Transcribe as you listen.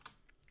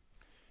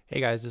Hey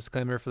guys,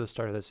 disclaimer for the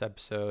start of this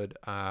episode.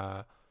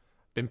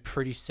 Been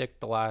pretty sick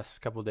the last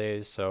couple of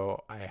days,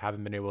 so I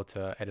haven't been able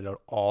to edit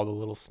out all the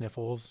little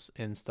sniffles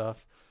and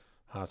stuff.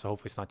 So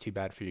hopefully it's not too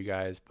bad for you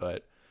guys,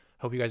 but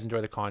hope you guys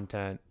enjoy the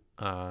content,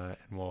 and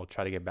we'll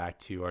try to get back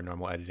to our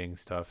normal editing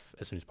stuff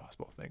as soon as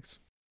possible. Thanks.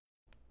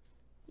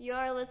 You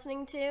are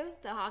listening to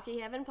the Hockey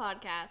Heaven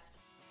Podcast.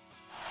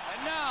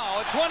 And now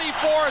a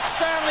 24th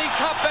Stanley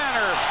Cup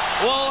banner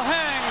will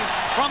hang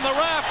from the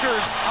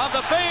rafters of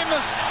the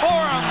famous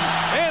Forum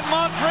in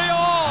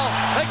Montreal.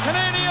 The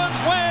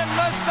Canadiens win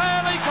the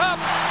Stanley Cup.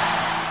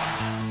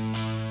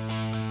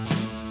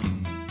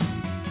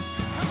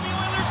 The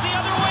Oilers the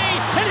other way,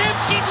 and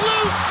Hemsky's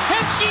loose.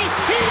 Hemsky,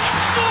 he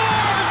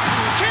scores!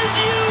 Can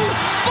you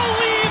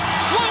believe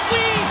what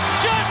we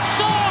just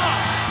saw?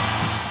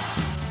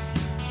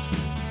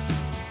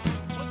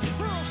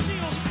 Burrow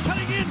steals,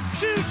 cutting in,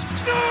 shoots,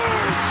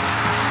 scores!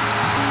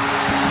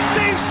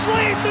 They've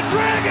slayed the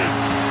dragon!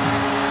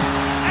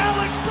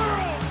 Alex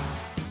Burrows!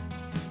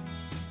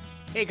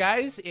 Hey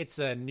guys, it's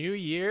a new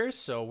year,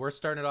 so we're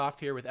starting it off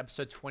here with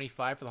episode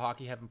 25 for the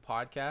Hockey Heaven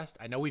podcast.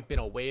 I know we've been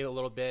away a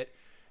little bit.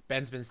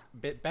 Ben's been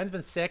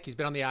sick. He's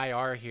been on the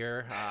IR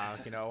here.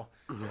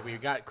 We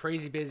got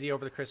crazy busy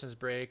over the Christmas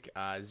break.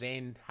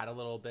 Zane had a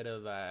little bit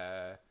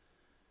of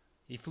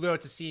he flew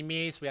out to see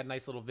me, so we had a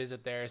nice little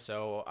visit there.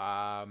 So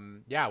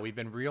we've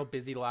been real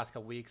busy the last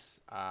couple weeks.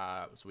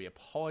 So we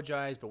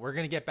apologize, but we're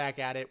gonna get back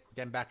at it. We're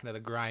getting back into the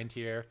grind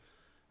here.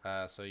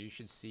 So you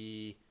should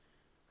see.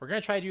 We're going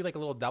to try to do like a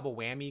little double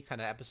whammy kind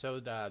of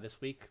episode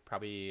this week.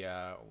 Probably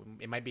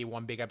it might be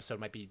one big episode,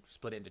 might be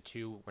split into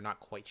two. We're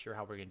not quite sure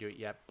how we're going to do it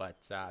yet,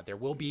 but there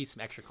will be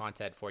some extra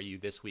content for you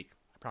this week,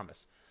 I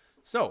promise.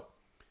 So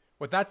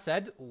with that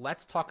said,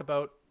 let's talk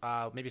about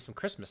maybe some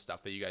Christmas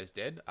stuff that you guys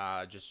did,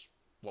 just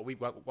what we've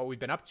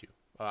been up to.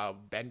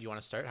 Ben, do you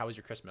want to start? How was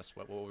your Christmas?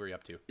 What were you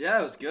up to? Yeah,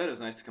 it was good. It was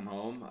nice to come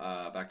home,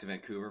 back to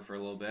Vancouver for a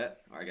little bit.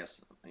 Or I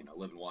guess,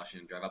 live in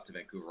Washington, drive up to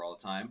Vancouver all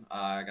the time.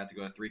 I got to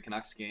go to 3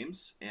 Canucks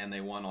games, and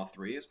they won all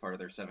 3 as part of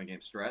their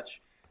 7-game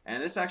stretch.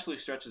 And this actually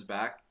stretches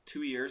back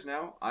 2 years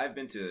now. I've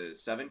been to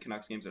 7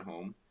 Canucks games at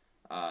home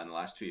in the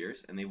last 2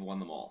 years, and they've won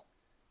them all.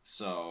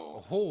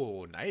 So,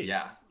 oh, nice.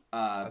 Yeah,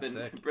 been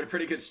a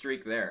pretty good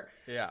streak there.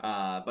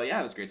 Yeah. But yeah,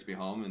 it was great to be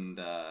home and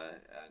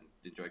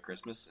enjoy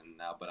Christmas,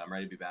 but I'm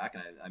ready to be back,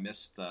 and I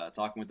missed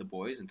talking with the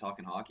boys and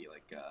talking hockey.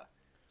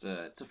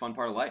 It's a fun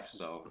part of life,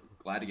 so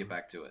glad to get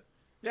back to it.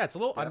 Yeah, it's a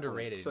little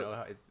underrated.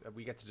 So,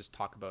 we get to just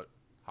talk about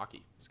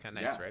hockey. It's kind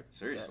of nice, right?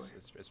 Seriously,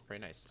 it's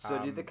pretty nice. So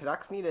do the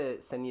Canucks need to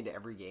send you to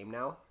every game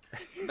now?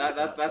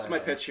 That's my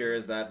pitch here,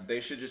 is that they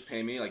should just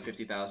pay me like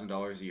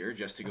 $50,000 a year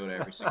just to go to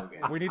every single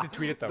game. We need to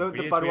tweet it though.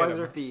 The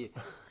Budweiser fee.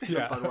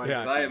 Yeah.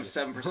 I am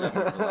 7 for 7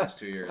 over the last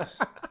 2 years.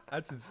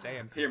 That's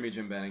insane. Hear me,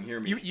 Jim Benning. Hear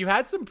me. You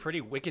had some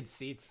pretty wicked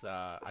seats.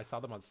 I saw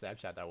them on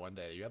Snapchat that one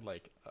day. You had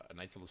like a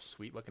nice little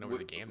suite looking over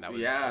the game. That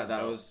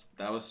was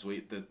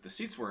sweet. The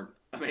seats weren't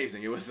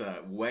amazing. It was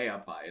way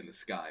up high in the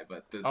sky,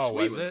 but the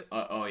suite was it?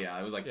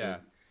 It was like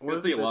it Was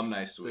was the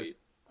alumni suite.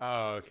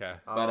 Oh, okay.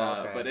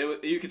 But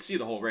you could see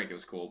the whole rink. It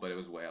was cool, but it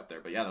was way up there.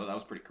 But yeah, that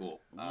was pretty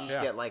cool. You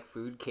just get like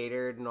food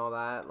catered and all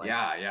that. Like,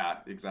 yeah,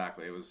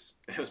 exactly. It was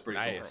pretty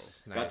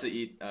nice. cool. Got to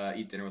eat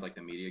dinner with like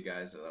the media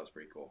guys, so that was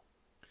pretty cool.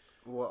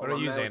 What are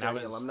you saying? Was there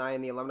any alumni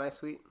in the alumni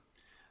suite?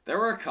 There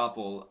were a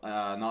couple,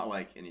 not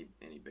like any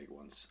big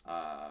ones.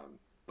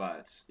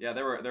 But yeah,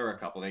 there were a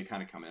couple. They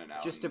kind of come in and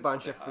out. Just a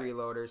bunch of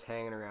freeloaders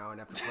hanging around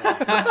after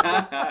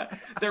playing.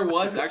 There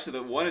was actually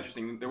the one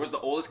interesting. There was the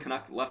oldest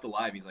Canuck left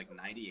alive. He's like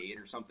 98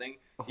 or something.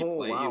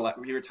 Wow.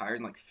 He retired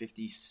in like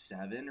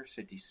 57 or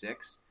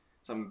 56,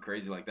 something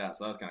crazy like that.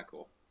 So that was kind of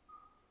cool.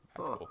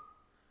 That's cool.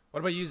 What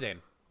about you,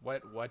 Zane?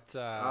 What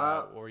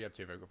were you up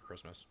to for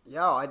Christmas?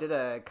 Yeah, I did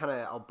a kind of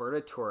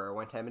Alberta tour. I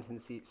went to Edmonton,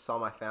 saw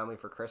my family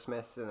for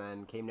Christmas, and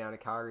then came down to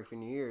Calgary for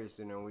New Year's.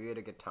 We had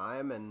a good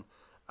time, and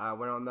I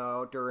went on the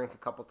outdoor rink a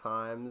couple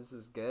times.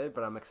 It's good,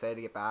 but I'm excited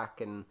to get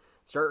back and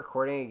start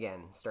recording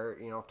again. Start,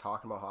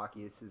 talking about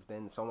hockey. This has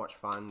been so much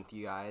fun with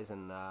you guys,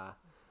 and I'm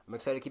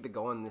excited to keep it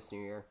going this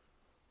new year.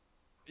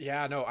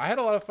 Yeah, no, I had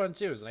a lot of fun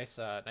too. It was nice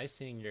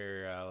seeing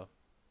your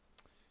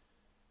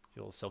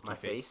little silky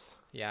face.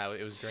 Yeah,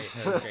 it was great.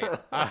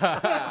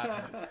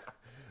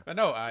 But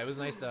no, it was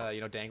nice,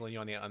 dangling you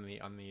on the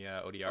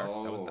ODR.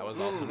 Oh. That was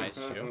also nice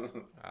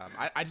too.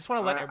 I just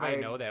want to let everybody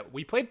know that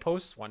we played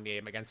post one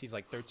game against these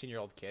like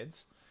 13-year-old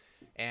kids,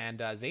 and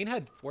Zane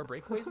had 4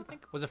 breakaways. I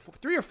think was it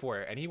 3 or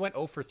 4, and he went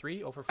 0 for 3,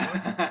 0 for 4.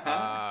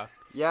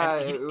 Yeah,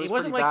 it was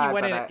wasn't like bad, he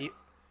went in. It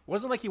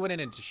wasn't like he went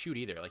in to shoot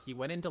either. Like he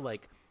went in to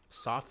like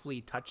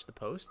softly touch the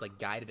post, like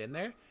guide it in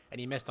there,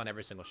 and he missed on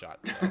every single shot.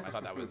 So I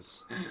thought that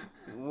was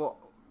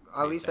well.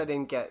 At least I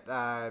didn't get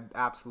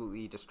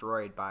absolutely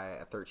destroyed by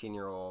a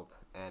 13-year-old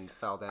and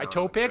fell down. I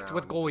toe-picked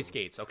with goalie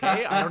skates,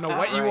 okay? I don't know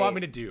what you want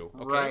me to do,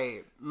 okay?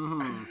 Right.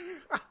 Mm-hmm.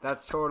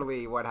 That's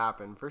totally what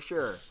happened, for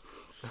sure.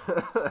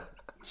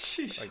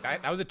 Like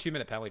that was a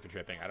 2-minute penalty for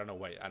tripping. I don't know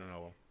what you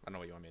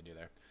want me to do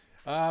there.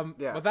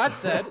 Yeah. With that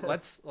said,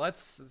 let's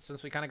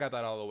since we kind of got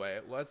that all the way,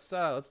 let's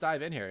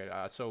dive in here.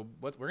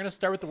 We're gonna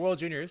start with the World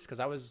Juniors because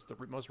that was the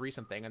most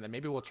recent thing, and then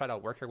maybe we'll try to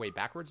work our way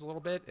backwards a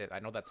little bit. I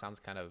know that sounds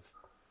kind of,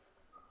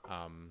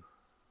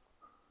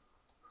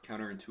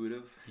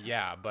 counterintuitive.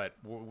 yeah, but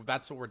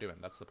that's what we're doing.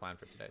 That's the plan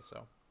for today.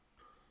 So,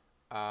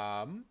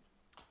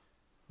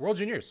 World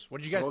Juniors.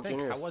 What did you guys World think?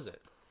 Juniors. How was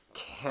it?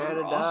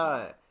 Canada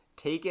awesome.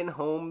 taking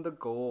home the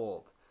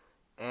gold.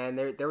 And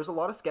there was a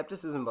lot of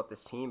skepticism about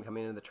this team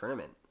coming into the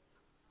tournament.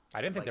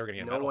 I didn't think they were gonna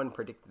get a No medal. one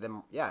predicted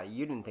them. Yeah,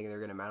 you didn't think they were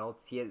going to medal.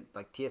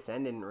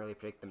 TSN didn't really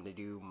predict them to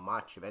do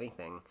much of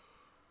anything.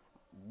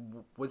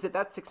 Was it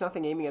that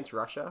 6-0 game against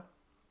Russia?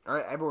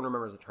 Everyone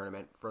remembers the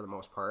tournament for the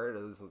most part.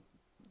 It was,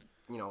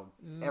 everyone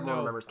No.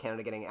 remembers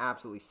Canada getting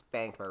absolutely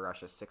spanked by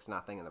Russia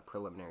 6-0 in the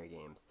preliminary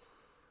games.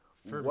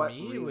 For What me,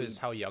 it really- was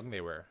how young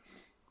they were.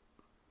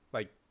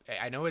 Like,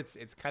 I know it's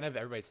kind of,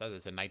 everybody says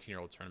it's a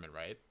 19-year-old tournament,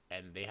 right?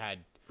 And they had,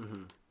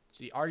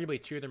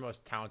 arguably two of their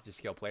most talented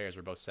skill players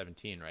were both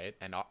 17, right?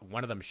 And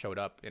one of them showed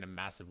up in a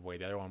massive way.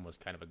 The other one was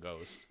kind of a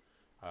ghost.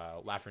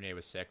 Lafreniere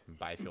was sick, and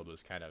Byfield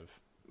was kind of,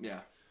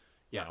 Yeah.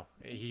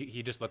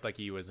 he just looked like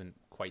he wasn't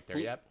quite there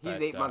yet. He's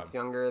but, 8 months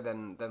younger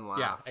than Laf.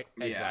 Yeah,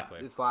 Yeah. exactly.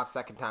 It's Laf's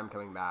second time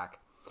coming back.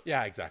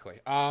 Yeah, exactly.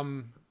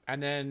 And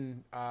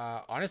then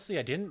honestly,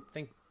 I didn't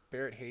think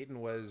Barrett Hayton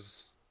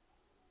was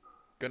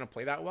gonna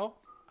play that well.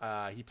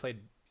 He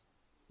played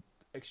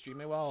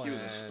extremely well. He was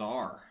a and-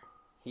 star.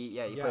 He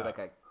Yeah. played like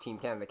a Team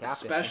Canada captain.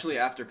 Especially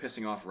after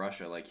pissing off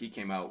Russia. Like, he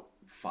came out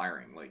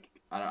firing. Like,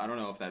 I don't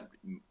know if that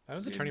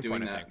was a turning doing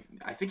point, I that.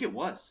 I think it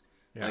was.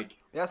 Yeah. Like,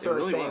 Yeah, it so I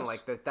was really saying,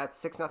 like, that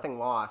 6-0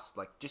 loss,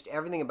 like, just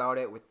everything about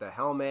it with the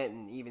helmet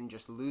and even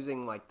just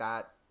losing like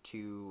that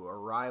to a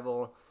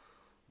rival,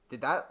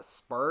 did that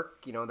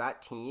spark,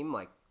 that team,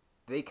 like,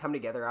 did they come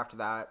together after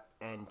that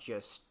and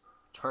just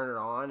turn it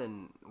on,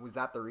 and was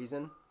that the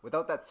reason?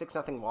 Without that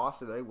 6-0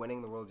 loss, are they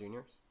winning the World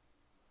Juniors?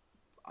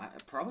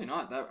 probably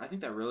not. I think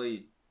that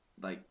really,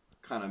 like,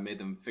 kind of made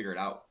them figure it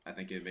out. I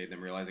think it made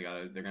them realize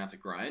they're gonna have to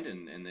grind,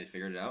 and they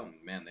figured it out.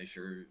 And man, they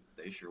sure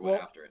went Well,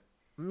 after it.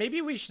 Maybe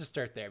we should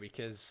start there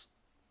because,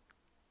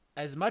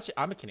 as much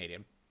I'm a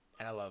Canadian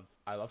and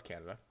I love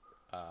Canada,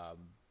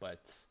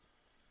 but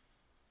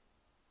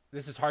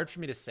this is hard for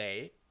me to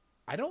say.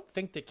 I don't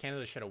think that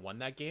Canada should have won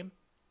that game,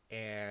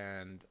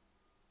 and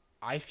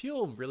I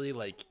feel really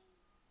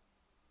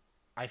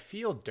I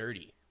feel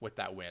dirty with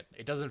that win.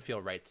 It doesn't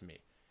feel right to me.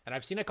 And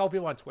I've seen a couple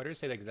people on Twitter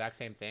say the exact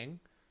same thing,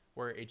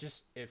 where it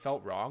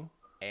felt wrong,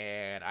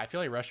 and I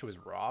feel like Russia was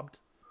robbed.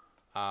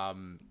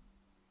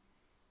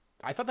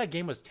 I thought that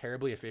game was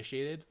terribly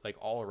officiated, like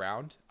all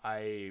around.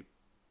 I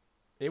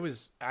know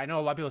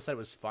a lot of people said it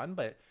was fun,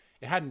 but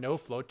it had no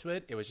flow to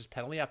it. It was just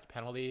penalty after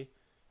penalty.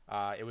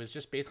 It was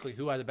just basically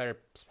who had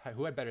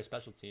better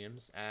special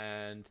teams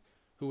and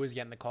who was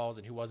getting the calls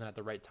and who wasn't at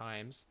the right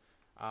times.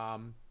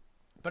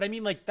 But I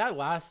mean, like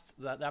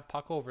that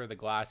puck over the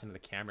glass into the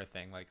camera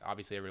thing. Like,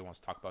 obviously everyone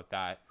wants to talk about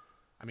that.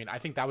 I mean, I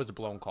think that was a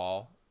blown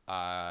call.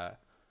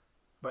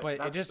 But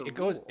that's it the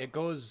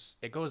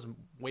goes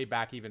way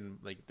back. Even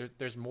like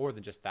there's more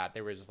than just that.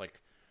 There was just like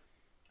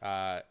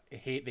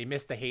they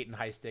missed the Hayton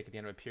high stick at the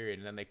end of a period,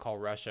 and then they call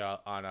Russia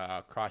on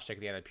a cross check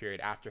at the end of the period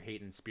after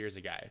Hayton spears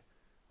a guy,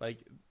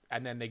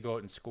 and then they go out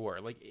and score.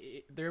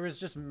 There was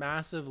just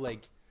massive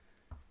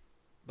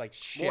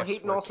shifts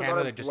Hayton where also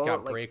Canada got just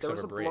got breaks there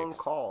was over a blown breaks.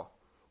 call.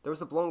 There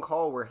was a blown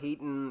call where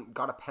Hayton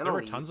got a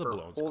penalty tons of for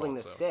blown holding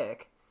calls, the though.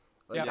 stick.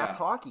 Yeah. That's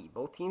hockey.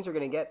 Both teams are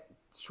going to get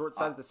short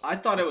side of the I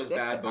thought the it was stick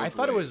bad there. both I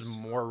thought it was ways.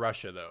 more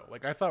Russia though.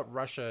 I thought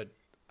Russia.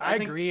 I I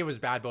think- agree it was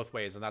bad both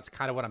ways, and that's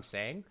kind of what I'm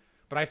saying.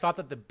 But I thought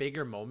that the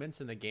bigger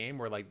moments in the game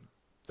were the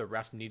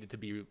refs needed to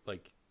be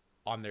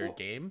on their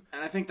game.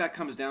 And I think that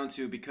comes down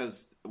to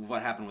because of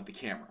what happened with the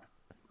camera.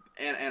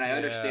 And I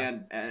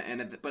understand,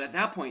 but at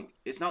that point,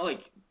 it's not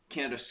like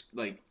Canada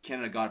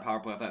got a power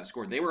play off that and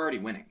scored. They were already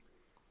winning.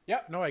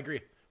 Yeah, no, I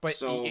agree. But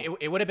So-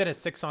 it would have been a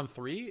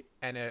 6-on-3,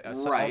 and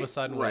all of a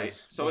sudden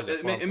was So what was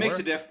it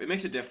 4-on-4?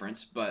 makes a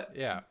difference, but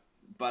Yeah.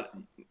 but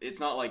it's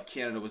not like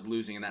Canada was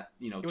losing in that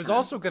It was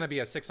also going to be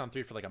a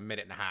 6-on-3 for a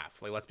minute and a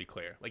half. Let's be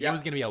clear. It Yeah.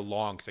 was going to be a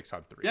long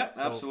 6-on-3. yeah,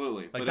 So,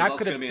 absolutely. But that it's also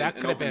could going to be have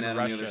an been open net on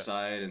the other Russia.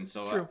 side, and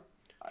so True.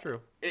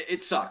 True.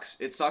 it sucks.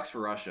 It sucks for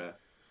Russia,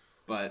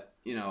 but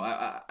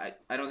I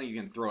don't think you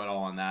can throw it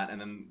all on that. And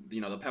then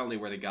the penalty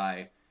where the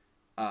guy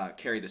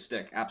carried the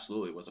stick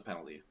absolutely was a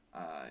penalty.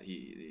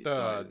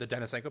 The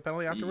Denisenko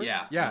penalty afterwards?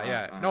 Yeah.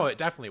 Yeah. Uh-huh. No, it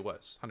definitely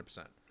was.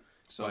 100%.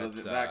 So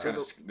But, that kind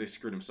of they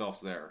screwed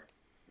themselves there.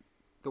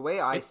 The way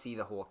I see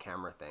the whole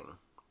camera thing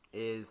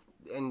is,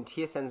 and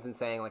TSN's been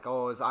saying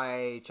oh, it was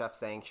IHF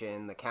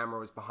sanction, the camera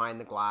was behind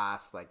the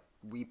glass,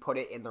 we put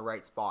it in the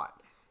right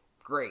spot.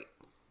 Great.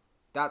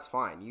 That's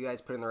fine. You guys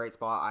put it in the right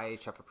spot,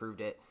 IHF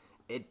approved it.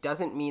 It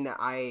doesn't mean that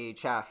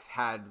IHF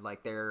had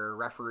their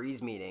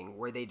referees meeting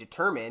where they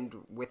determined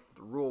with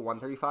Rule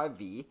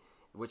 135V,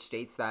 which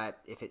states that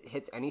if it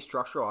hits any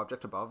structural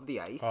object above the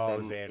ice,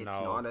 then Zane, it's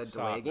no. not a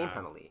Stop, delay game man.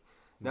 penalty.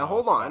 Now No,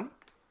 hold stop. on.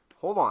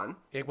 Hold on.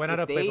 It went out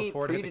If of play they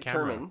before it hit the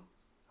camera. predetermine-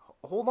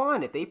 hold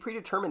on. If they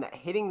predetermine that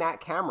hitting that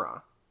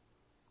camera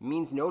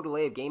means no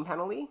delay of game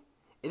penalty,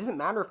 it doesn't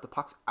matter if the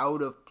puck's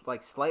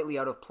slightly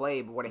out of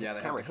play, but when it hits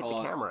the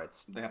camera,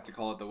 They have to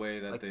call it the way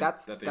that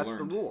that's learned.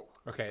 the rule.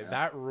 Okay,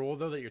 that rule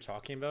though that you're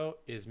talking about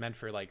is meant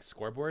for like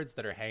scoreboards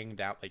that are hanging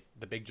down, like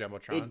the big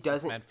jumbotrons. It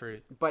doesn't. Meant for.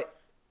 But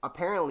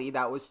apparently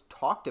that was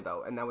talked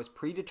about, and that was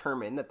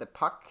predetermined that the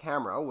puck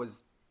camera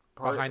was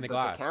behind the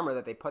glass. The camera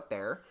that they put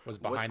there was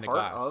behind the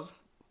part glass. Of,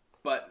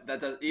 But that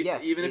does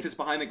Yes, even if it's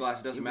behind the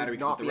glass, it doesn't matter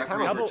because not the be a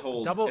referees penalty. were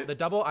told The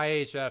double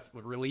IHF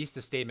released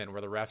a statement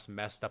where the refs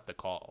messed up the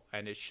call,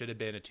 and it should have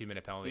been a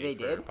 2-minute penalty. They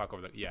for did? Puck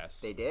over the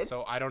yes. They did?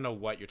 So I don't know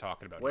what you're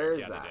talking about. Where here.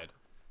 is Yeah, that? They did.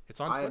 It's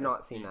on. I have Twitter.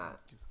 not seen that.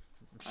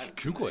 I haven't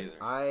seen Google it it.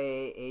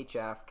 either.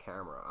 IHF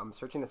camera. I'm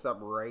searching this up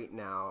right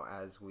now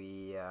as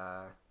we.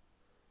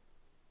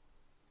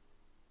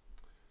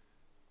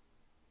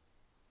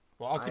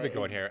 Well, I'll keep it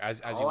going here as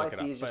you all look I it up.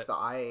 see is just the but-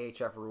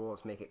 IHF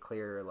rules make it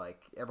clear.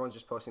 Like everyone's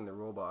just posting the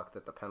rule book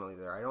that the penalties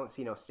are. I don't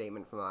see no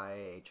statement from the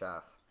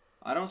IHF.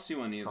 I don't see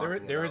one either.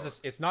 There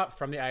is it's not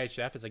from the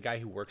IHF. It's a guy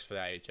who works for the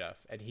IHF,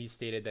 and he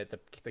stated that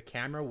the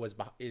camera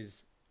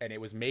and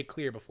it was made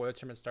clear before the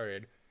tournament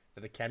started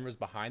that the camera was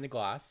behind the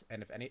glass,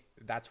 and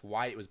that's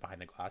why it was behind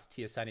the glass.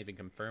 TSN even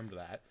confirmed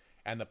that,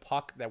 and the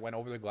puck that went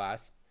over the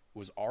glass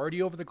was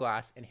already over the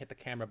glass and hit the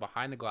camera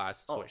behind the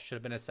glass, so it should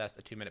have been assessed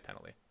a 2-minute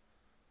penalty.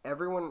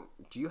 Everyone,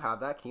 do you have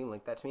that? Can you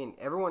link that to me? And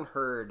everyone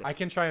heard. I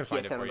can try and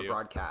find it TSN for on the you.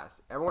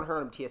 broadcast. Everyone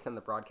heard on TSN the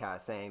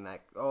broadcast saying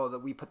that that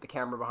we put the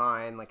camera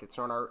behind, like it's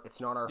not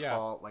our Yeah.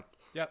 fault. Like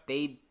Yep.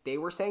 they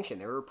were sanctioned,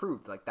 they were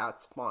approved. Like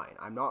that's fine.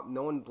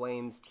 No one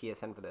blames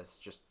TSN for this.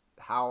 Just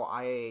how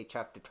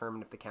IHF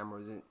determined if the camera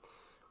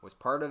was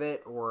part of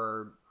it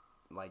or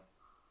like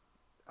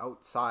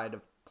outside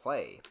of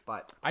play.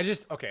 But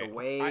The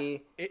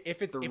way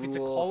if it's a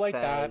call like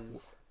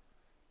says,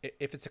 that,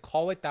 if it's a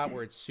call like that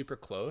where it's super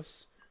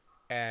close.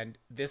 And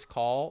this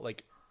call,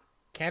 like,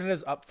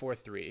 Canada's up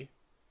 4-3.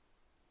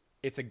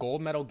 It's a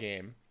gold medal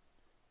game.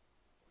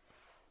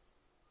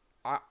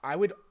 I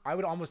would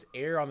almost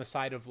err on the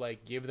side of,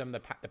 like, give them the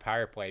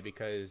power play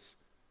because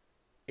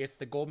it's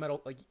the gold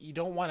medal. Like, you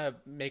don't want to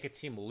make a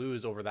team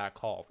lose over that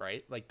call,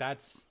 right? Like,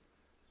 that's...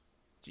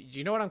 Do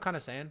you know what I'm kind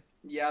of saying?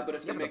 Yeah, but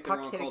if they but make the the puck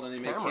wrong hit call, a then they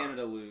make camera.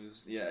 Canada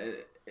lose. Yeah.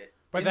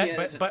 But in then, the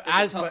end, it's but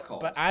a tough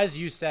call. as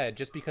you said,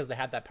 just because they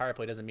had that power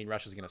play doesn't mean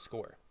Russia's going to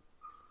score,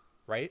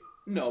 right?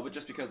 No, but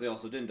just because they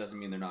also didn't doesn't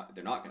mean they're not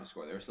going to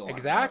score. They're still on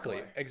Exactly.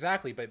 power play.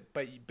 Exactly.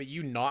 But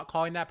you not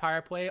calling that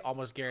power play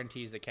almost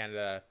guarantees that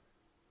Canada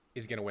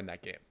is going to win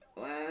that game.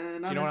 Not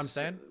Do you know what I'm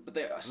saying? But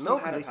they no,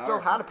 because they still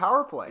had a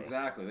power play.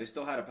 Exactly, they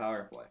still had a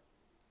power play.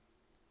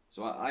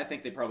 So I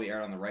think they probably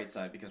erred on the right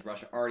side because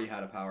Russia already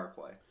had a power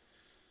play.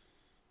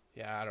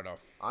 Yeah, I don't know.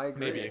 I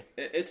agree. Maybe.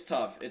 It's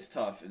tough. It's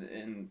tough,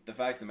 and the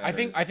fact of the matter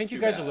is, I think it's you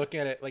too guys bad. are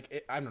looking at it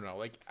like I don't know.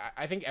 Like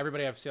I think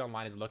everybody I've seen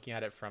online is looking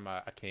at it from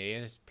a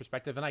Canadian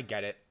perspective, and I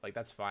get it. Like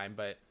that's fine,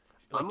 but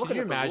like, I'm could looking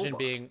you at the rule imagine book.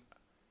 being?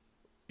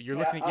 You're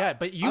Yeah, looking,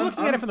 but you I'm-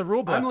 looking at it from the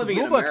rule book. I'm living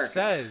the in rule book America.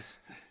 says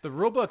the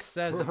rule book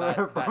says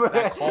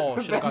that call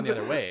should have gone the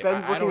other way.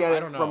 Ben's I looking don't, at I it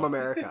don't know. from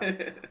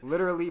America,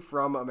 literally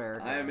from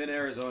America. I am in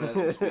Arizona as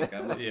we speak.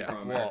 I'm looking Yeah,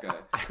 from well-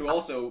 America, who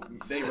also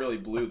they really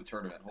blew the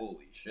tournament.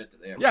 Holy shit!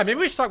 Did they ever Yeah, maybe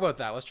we should talk about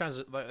that. Let's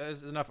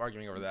there's enough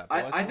arguing over that.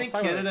 But I think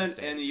talk about Canada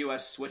the and the States.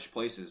 U.S. switched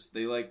places.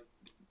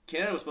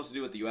 Canada was supposed to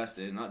do what the U.S.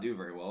 did and not do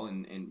very well,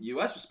 and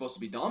U.S. was supposed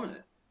to be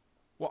dominant.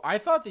 Well, I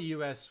thought the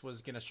U.S. was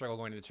going to struggle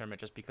going to the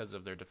tournament just because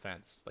of their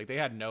defense. Like, they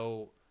had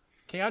no...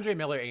 Keandre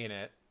Miller ain't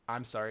it.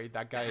 I'm sorry.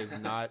 That guy is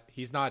not...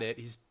 He's not it.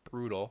 He's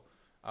brutal.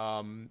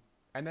 And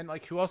then,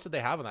 like, who else did they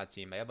have on that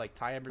team? They had, like,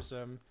 Ty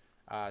Emberson,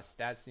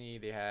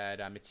 Stastny. They had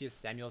Matthias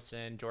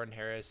Samuelsson, Jordan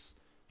Harris.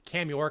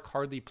 Cam York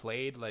hardly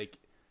played. Like...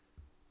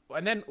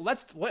 And then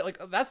that's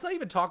not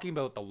even talking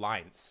about the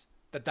lines.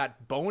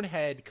 That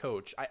bonehead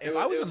coach. If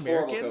I was it was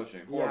horrible American...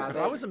 coaching. Yeah, Horrible If the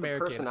I was the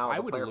American, personnel, I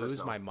the would player lose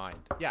personnel. my mind.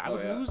 Yeah, I Oh,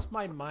 would yeah. lose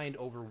my mind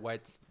over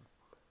what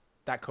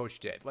that coach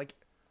did. Like,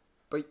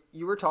 But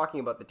you were talking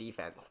about the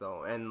defense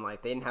though, and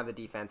like they didn't have the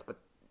defense. But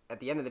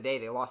at the end of the day,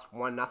 they lost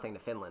 1-0 to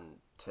Finland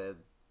to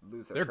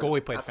lose their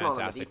tournament. goalie played That's not on the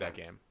fantastic that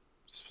defense.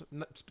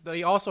 game.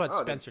 They also had Oh,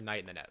 they- Spencer Knight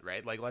in the net,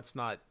 right? Like, let's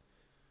not.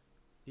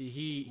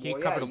 He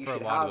Well, covered yeah, up you for a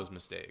should lot have- of those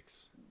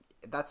mistakes.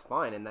 That's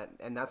fine,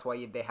 and that's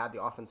why they had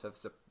the offensive.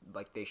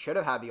 Like they should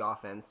have had the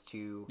offense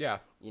to Yeah.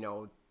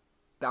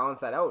 balance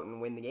that out and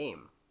win the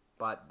game.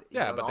 But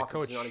Yeah, the but the offense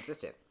was coach-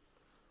 non-existent.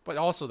 But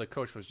also, the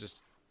coach was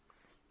just.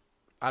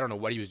 I don't know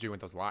what he was doing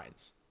with those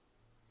lines.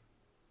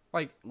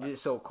 Like,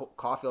 So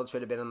Caulfield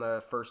should have been on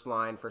the first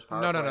line, first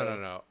power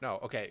no. play.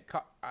 Okay,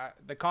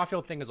 the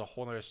Caulfield thing is a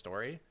whole other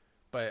story,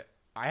 but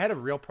I had a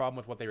real problem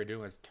with what they were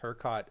doing with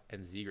Turcotte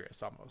and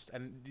Zegras almost,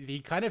 and he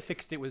kind of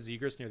fixed it with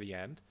Zegras near the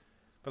end,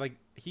 but like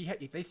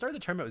they started the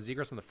tournament with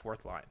Zegras on the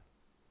fourth line.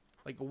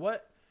 Like,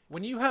 what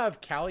when you have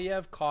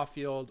Kaliev,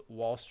 Caulfield,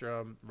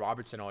 Wallstrom,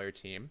 Robertson on your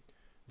team,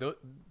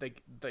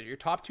 your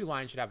top two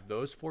lines should have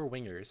those four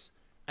wingers,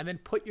 and then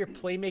put your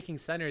playmaking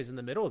centers in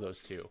the middle of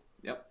those two.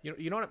 Yep.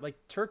 You know what? Like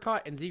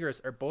Turcotte and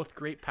Zegras are both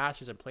great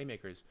passers and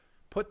playmakers.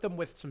 Put them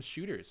with some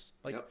shooters.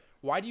 Like, Yep.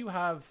 why do you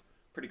have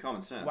pretty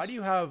common sense. Why do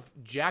you have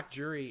Jack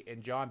Jury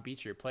and John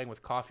Beecher playing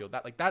with Caulfield?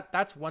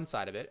 That's one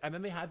side of it. And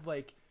then they had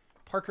like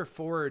Parker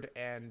Ford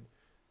and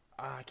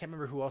I can't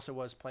remember who else it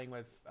was playing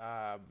with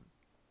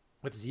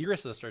Zegras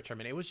at the start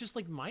tournament. It was just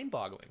like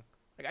mind-boggling.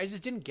 Like I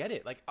just didn't get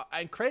it. Like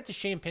I credit to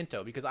Shane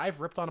Pinto because I've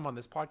ripped on him on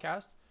this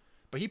podcast,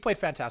 but he played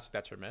fantastic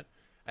that tournament.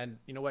 And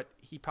you know what?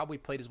 He probably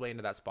played his way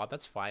into that spot.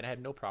 That's fine. I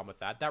had no problem with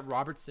that. That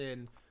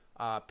Robertson,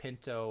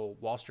 Pinto,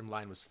 Wallstrom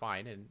line was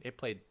fine, and it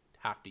played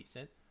half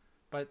decent.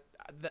 But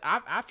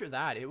after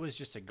that, it was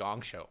just a gong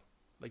show,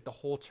 like the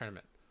whole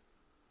tournament.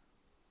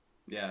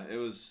 Yeah, it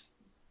was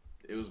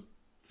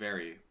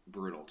very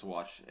brutal to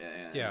watch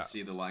and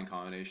see the line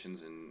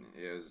combinations, and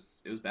it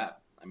was bad.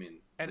 I mean,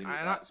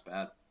 it's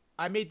bad.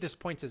 I made this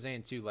point to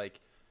Zane too.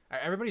 Like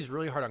everybody's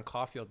really hard on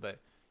Caulfield, but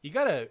you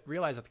gotta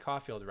realize with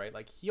Caulfield, right?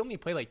 Like he only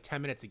played like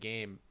 10 minutes a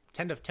game,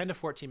 10 to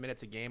 14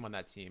 minutes a game on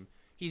that team.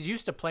 He's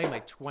used to playing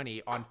like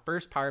 20 on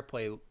first power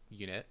play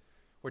unit,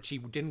 which he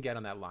didn't get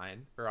on that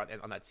line or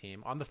on that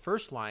team. On the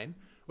first line,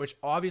 which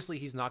obviously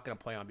he's not going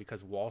to play on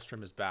because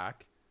Wallstrom is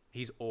back.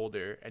 He's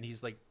older and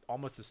he's like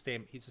almost the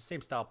same. He's the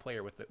same style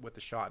player with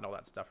the shot and all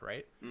that stuff,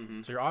 right?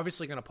 Mm-hmm. So you're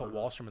obviously going to put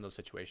Wallstrom in those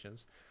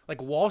situations. Like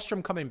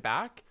Wallstrom coming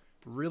back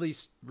really,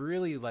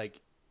 really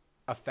like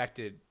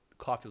affected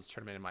Caulfield's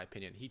tournament in my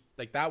opinion. He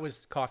like that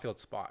was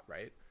Caulfield's spot,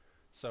 right?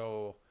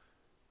 So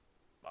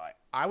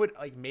I would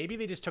like maybe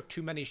they just took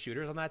too many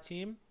shooters on that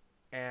team,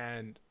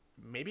 and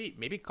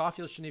maybe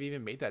Caulfield shouldn't have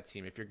even made that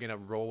team. If you're gonna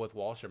roll with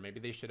Wallstrom, maybe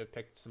they should have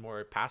picked some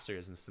more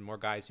passers and some more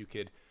guys who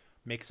could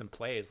make some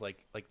plays,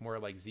 like more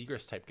like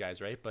Zegras type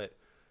guys, right? But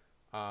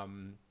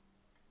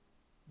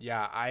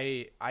yeah,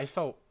 I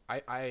felt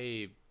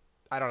I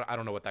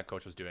don't know what that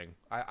coach was doing.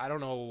 I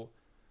don't know.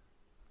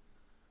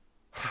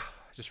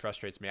 It just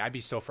frustrates me. I'd be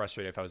so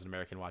frustrated if I was an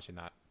American watching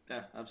that.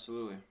 Yeah,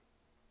 absolutely.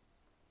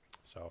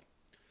 So,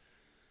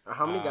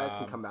 how many guys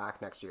can come back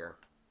next year?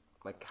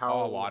 Like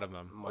how? A lot of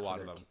them.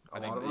 I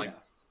think like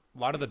a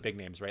lot of the big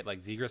names, right? Like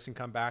Zegras can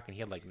come back and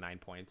he had like 9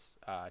 points.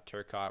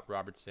 Turcotte,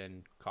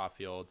 Robertson,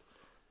 Caulfield.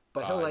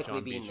 But he'll likely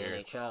John be in the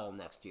Beecher. NHL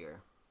next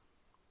year.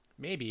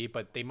 Maybe,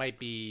 but they might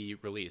be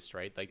released,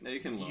 right? Like you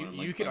can loan,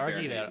 you could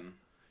argue that. Hayden.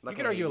 You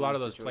could argue a lot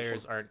of those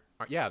players aren't.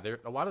 Yeah,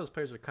 a lot of those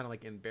players are kind of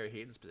like in Barry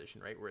Hayton's position,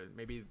 right? Where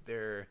maybe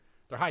they're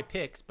high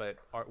picks, but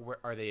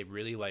are they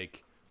really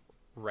like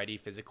ready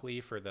physically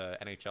for the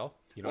NHL?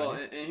 You know. Well, what I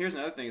mean? and here's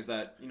another thing is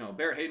that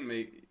Barrett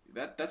Hayton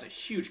that's a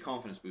huge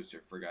confidence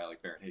booster for a guy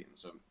like Barrett Hayton.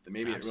 So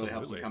maybe it really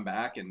helps him come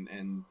back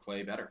and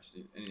play better.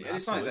 And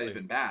it's not that he's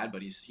been bad,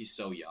 but he's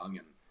so young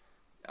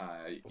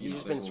and he's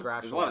just been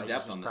scratched. There's a lot of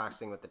depth on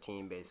practicing with the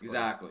team, basically.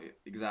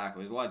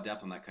 Exactly. There's a lot of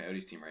depth on that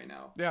Coyotes team right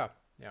now. Yeah,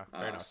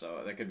 fair enough.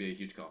 So that could be a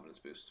huge confidence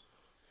boost.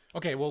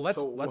 Okay, well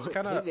let's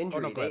kind of his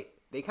injury.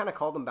 They kind of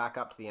called him back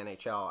up to the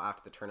NHL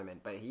after the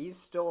tournament, but he's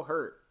still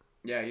hurt.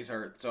 Yeah, he's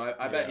hurt. So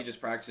I bet he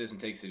just practices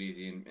and takes it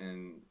easy,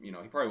 and he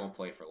probably won't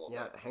play for a little bit.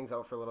 Yeah, hangs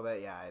out for a little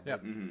bit. Yeah, they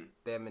haven't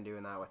been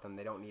doing that with him.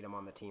 They don't need him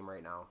on the team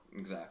right now.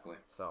 Exactly.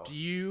 So, do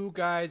you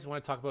guys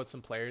want to talk about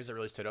some players that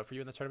really stood out for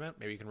you in the tournament?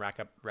 Maybe you can wrap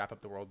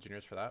up the World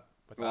Juniors for that.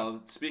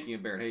 Speaking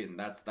of Barrett Hayton,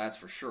 that's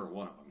for sure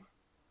one of them.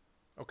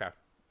 Okay.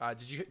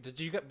 Did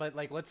you get? But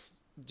like,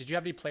 did you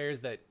have any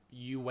players that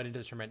you went into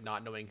the tournament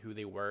not knowing who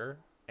they were,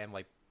 and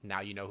like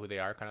now you know who they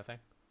are, kind of thing?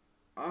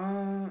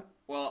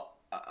 Well,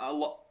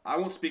 I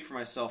won't speak for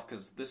myself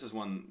because this is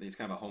one that's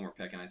kind of a homer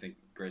pick, and I think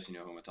Grace, you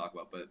know who I'm going to talk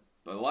about. But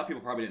a lot of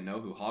people probably didn't know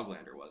who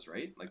Hoglander was,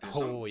 right? Like, there's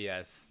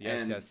yes.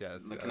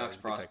 The Canucks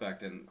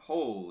prospect, and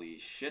holy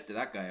shit, did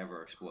that guy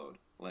ever explode?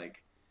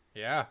 Like,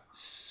 yeah,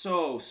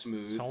 so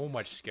smooth, so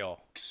much skill.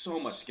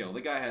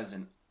 The guy has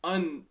an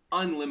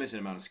unlimited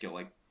amount of skill.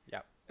 Like,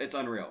 yeah, it's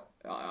unreal,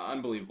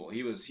 unbelievable.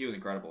 He was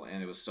incredible,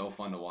 and it was so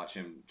fun to watch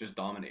him just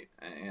dominate.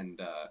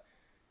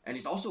 And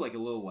he's also like a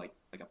little like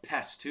a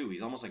pest too.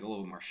 He's almost like a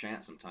little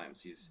Marchand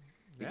sometimes. He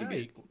can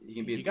be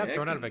he got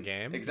thrown out of a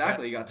game.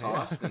 Exactly, he got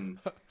tossed, and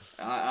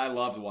I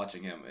loved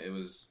watching him.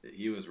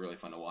 He was really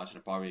fun to watch,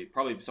 and probably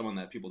someone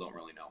that people don't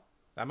really know.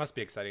 That must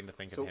be exciting to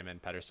think of him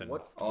and Pettersson.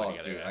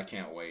 Dude, I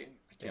can't wait.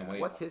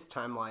 Wait. What's his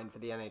timeline for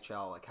the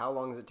NHL? Like, how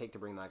long does it take to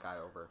bring that guy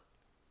over?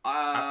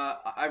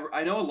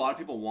 I know a lot of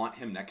people want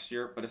him next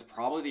year, but it's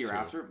probably the year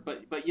after.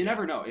 But you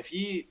never know if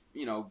he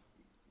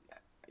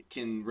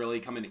can really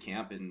come into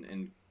camp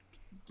and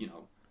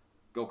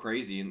go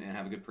crazy and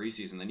have a good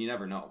preseason, then you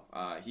never know.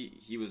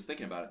 He was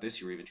thinking about it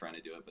this year, even trying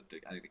to do it, but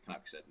I think the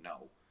Canucks said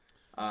no.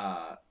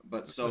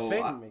 But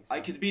so I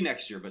could be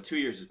next year, but 2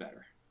 years is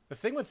better. The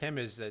thing with him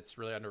is that's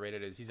really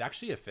underrated is he's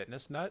actually a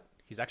fitness nut.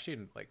 He's actually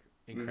in like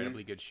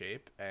incredibly good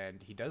shape,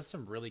 and he does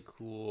some really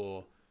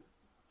cool,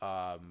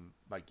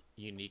 like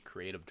unique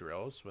creative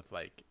drills with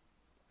like,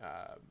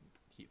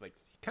 he like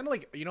kind of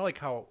like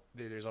how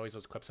there's always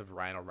those clips of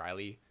Ryan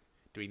O'Reilly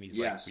doing these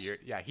like weird.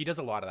 Yeah, he does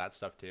a lot of that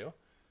stuff too.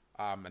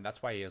 And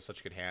that's why he has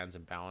such good hands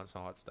and balance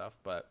and all that stuff.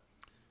 But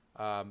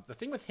the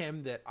thing with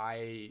him that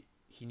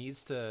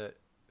he's going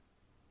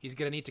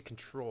to need to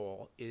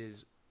control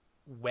is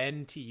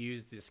when to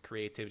use this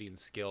creativity and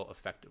skill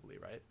effectively,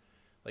 right?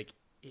 Like,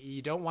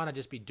 you don't want to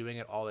just be doing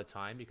it all the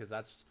time because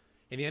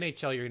In the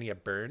NHL, you're gonna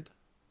get burned.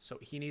 So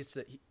he needs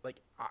to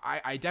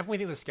I definitely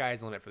think the sky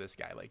is the limit for this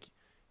guy. Like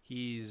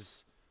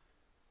he's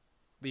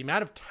the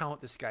amount of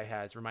talent this guy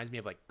has reminds me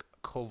of like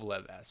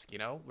Kovalev-esque, you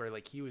know, where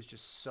like he was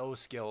just so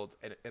skilled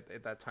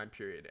at that time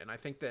period. And I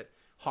think that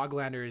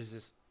Hoglander is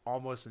this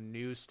almost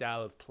new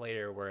style of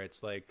player where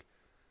it's like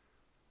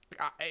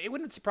it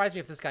wouldn't surprise me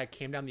if this guy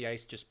came down the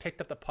ice, just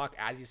picked up the puck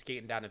as he's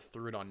skating down and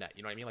threw it on net.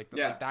 You know what I mean? Like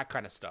that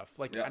kind of stuff.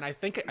 Like, and I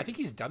think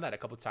he's done that a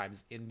couple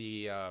times in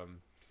the.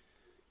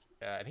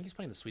 I think he's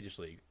playing the Swedish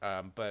league.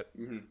 But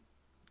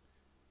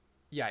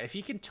yeah, if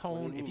he can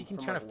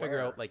kind of figure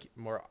out like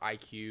more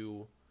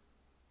IQ,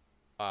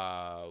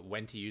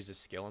 when to use his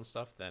skill and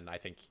stuff, then I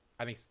think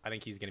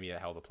he's gonna be a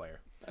hell of a player.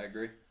 I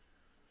agree.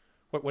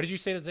 What did you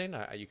say to Zane?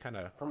 You kind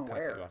of from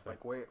where?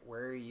 Like where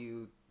are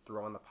you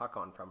throwing the puck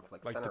on from?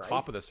 Like the center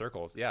top ice? of the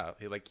circles. Yeah,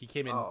 he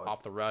came in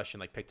off the rush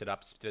and like picked it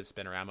up, did a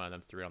spinorama, and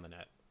then threw it on the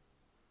net.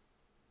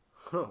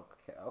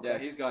 Okay. Yeah,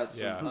 he's got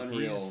some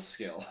unreal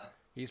skill.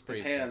 He's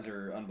pretty. His hands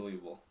are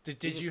unbelievable.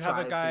 Did you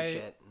have a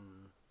guy?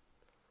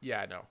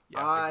 Yeah, no.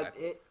 Yeah,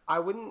 exactly. I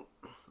wouldn't.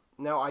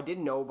 No, I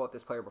didn't know about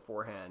this player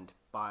beforehand,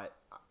 but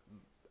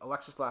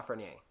Alexis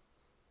Lafreniere,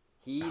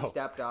 he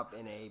stepped up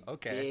in a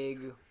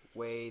big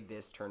way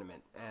this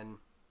tournament, and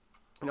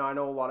I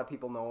know a lot of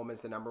people know him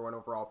as the number 1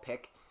 overall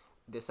pick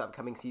this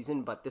upcoming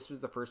season, but this was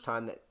the first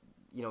time that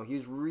he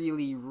was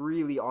really,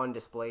 really on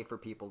display for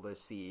people to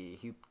see.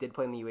 He did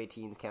play in the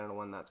U18s, Canada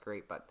won, that's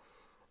great, but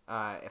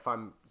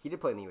he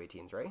did play in the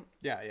U18s, right?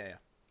 Yeah,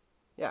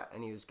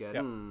 and he was good.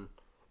 Yep.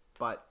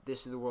 But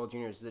this is the World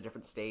Juniors. This is a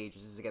different stage.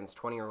 This is against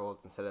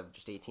 20-year-olds instead of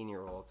just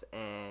 18-year-olds,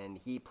 and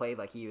he played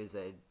like he was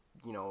a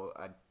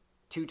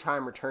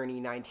 2-time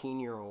returnee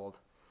 19-year-old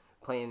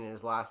playing in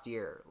his last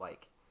year.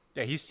 Like,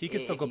 yeah, he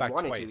could still go back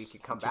twice. He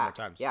could come two back.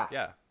 More times.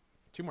 Yeah,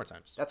 2 more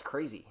times. That's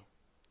crazy.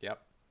 Yep.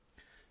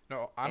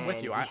 No, I'm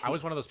with you. I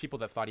was one of those people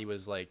that thought he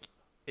was like,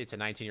 it's a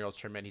 19-year-old's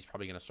tournament. He's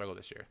probably going to struggle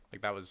this year.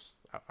 Like that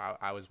was,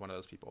 I was one of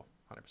those people,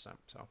 100%.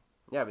 So.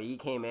 Yeah, but he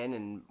came in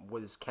and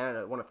was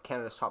one of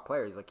Canada's top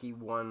players. Like he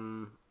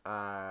won.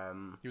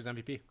 He was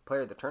MVP.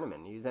 Player of the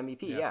tournament. He was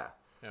MVP. Yeah.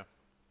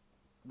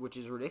 Which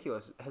is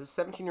ridiculous. Has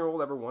a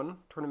 17-year-old ever won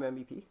tournament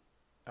MVP?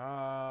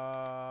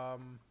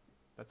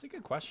 That's a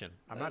good question.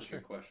 I'm not sure.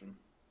 Good question.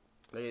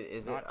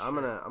 Is it? I'm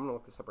gonna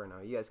look this up right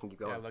now. You guys can keep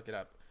going. Yeah, look it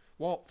up.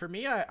 Well, for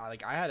me, I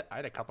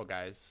had a couple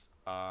guys.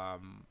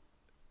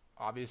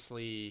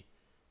 Obviously,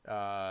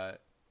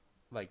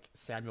 like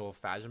Samuel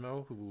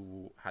Fagemo,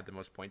 who had the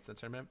most points in the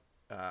tournament.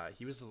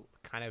 He was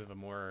kind of a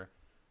more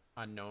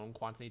unknown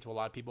quantity to a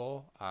lot of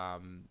people.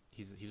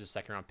 He was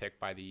a 2nd-round pick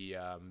by the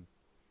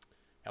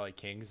LA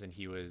Kings, and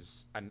he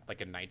was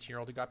like a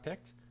 19-year-old who got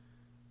picked.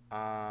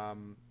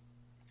 And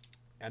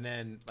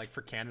then like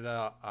for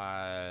Canada,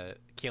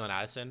 Kalen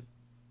Addison.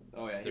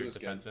 Oh yeah, he was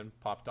defenseman,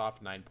 good. popped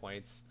off 9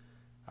 points.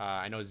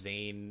 I know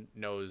Zane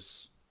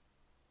knows.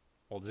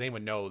 Well, Zane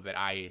would know that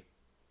I've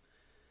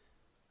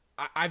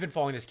been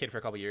following this kid for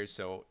a couple years,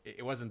 so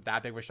it wasn't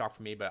that big of a shock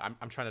for me. But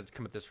I'm trying to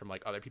come at this from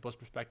like other people's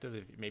perspective.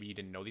 If maybe you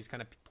didn't know these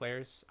kind of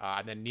players.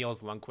 And then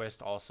Niels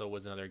Lundqvist also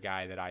was another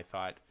guy that I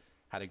thought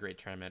had a great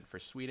tournament for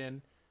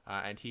Sweden.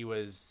 And he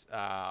was,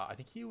 I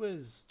think he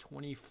was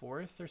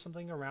 24th or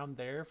something around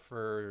there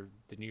for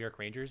the New York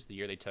Rangers the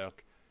year they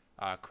took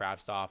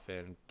Kravtsov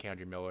and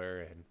K'Andre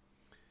Miller, and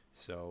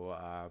so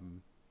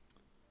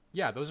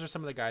yeah, those are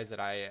some of the guys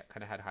that I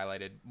kind of had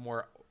highlighted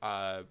more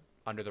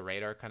under the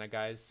radar kind of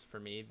guys for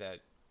me that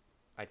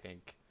I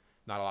think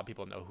not a lot of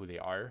people know who they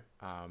are.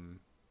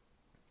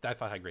 That I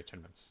thought had great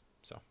tournaments.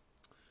 So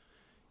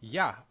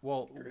yeah,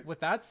 well, with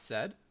that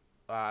said,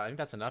 I think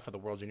that's enough of the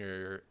World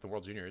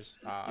Juniors.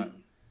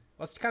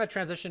 Let's kind of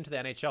transition to the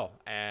NHL,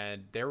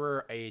 and there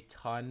were a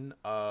ton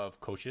of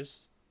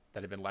coaches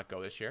that have been let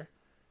go this year,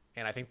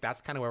 and I think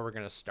that's kind of where we're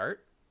going to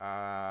start,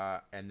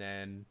 and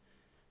then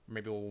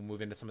maybe we'll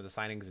move into some of the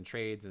signings and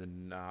trades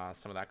and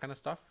some of that kind of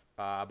stuff.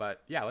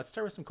 But yeah, let's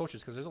start with some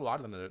coaches because there's a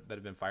lot of them that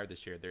have been fired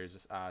this year.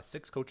 There's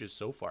 6 coaches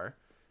so far.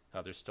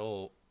 There's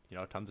still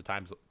tons of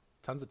time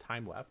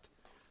left.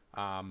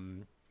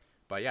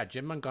 But yeah,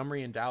 Jim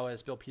Montgomery in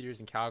Dallas, Bill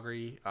Peters in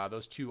Calgary.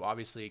 Those two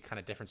obviously kind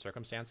of different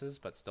circumstances,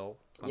 but still.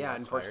 Yeah,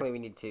 unfortunately, we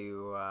need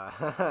to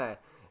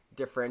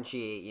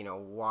differentiate.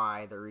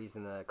 Why the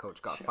reason the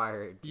coach got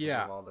fired.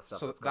 Yeah, of all the stuff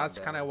so that's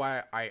kind of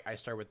why I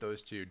start with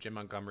those two. Jim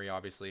Montgomery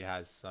obviously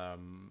has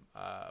some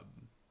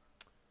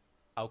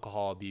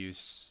alcohol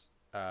abuse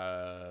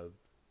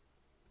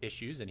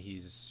issues, and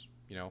he's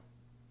trying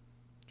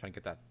to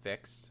get that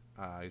fixed.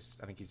 I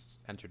think he's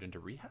entered into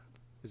rehab.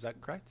 Is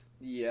that correct?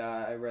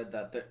 Yeah, I read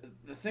that.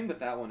 The thing with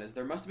that one is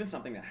there must have been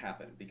something that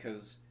happened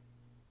because,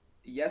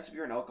 yes, if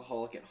you're an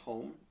alcoholic at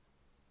home,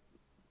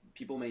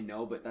 people may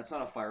know, but that's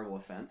not a fireable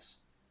offense.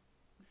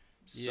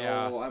 So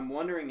yeah. I'm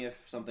wondering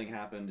if something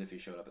happened, if he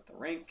showed up at the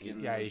rink.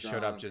 And he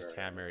showed up just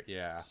hammered,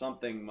 yeah.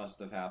 Something must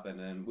have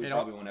happened, and we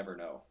probably won't ever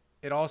know.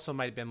 It also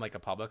might have been like a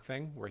public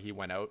thing where he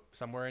went out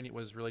somewhere and he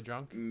was really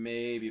drunk.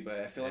 Maybe, but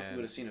I feel like we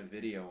would have seen a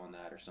video on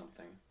that or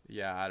something.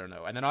 Yeah, I don't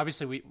know. And then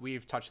obviously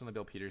we've touched on the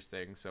Bill Peters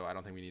thing, so I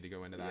don't think we need to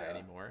go into that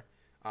anymore.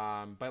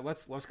 But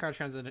let's kind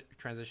of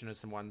transition to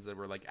some ones that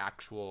were like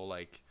actual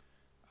like,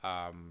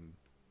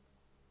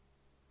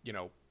 you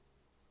know,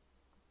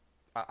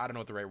 I don't know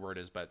what the right word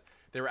is, but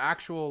they were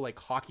actual like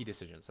hockey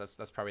decisions.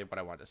 That's probably what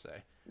I wanted to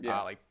say.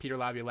 Yeah. Like Peter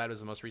Laviolette was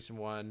the most recent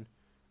one.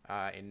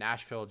 In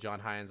Nashville, John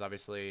Hines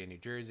obviously in New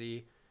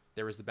Jersey.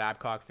 There was the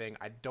Babcock thing.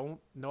 I don't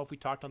know if we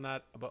talked on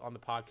that on the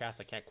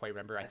podcast. I can't quite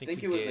remember. I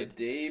think it was the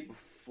day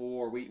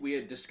before we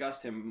had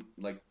discussed him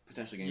like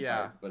potentially getting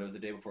fired, but it was the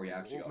day before he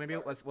actually got maybe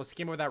fired. we'll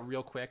skim over that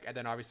real quick, and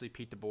then obviously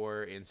Pete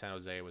DeBoer in San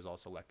Jose was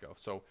also let go.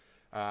 So,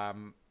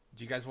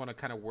 do you guys want to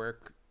kind of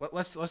work?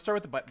 Let's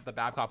start with the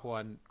Babcock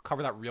one.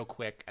 Cover that real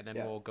quick, and then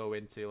we'll go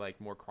into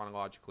like more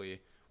chronologically.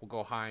 We'll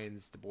go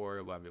Hines,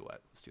 DeBoer, Laviolette.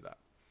 Let's do that.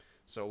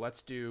 So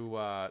let's do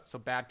so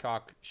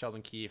Babcock,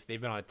 Sheldon Keefe. They've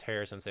been on a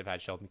tear since they've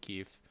had Sheldon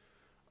Keefe.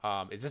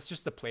 Is this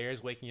just the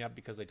players waking up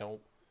because they don't?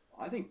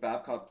 I think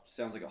Babcock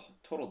sounds like a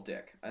total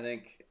dick. I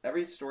think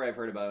every story I've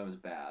heard about him is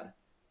bad.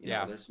 You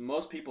know,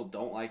 most people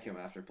don't like him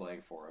after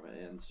playing for him,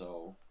 and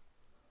so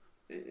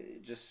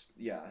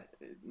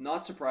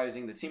not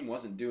surprising. The team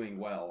wasn't doing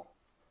well,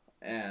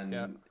 and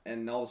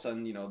all of a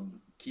sudden, you know,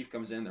 Keefe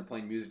comes in. They're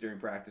playing music during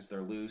practice.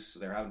 They're loose.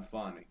 They're having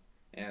fun,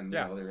 and you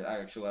know, they're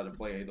actually allowed to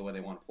play the way they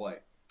want to play.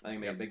 I think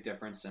it made a big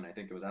difference, and I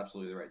think it was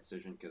absolutely the right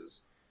decision because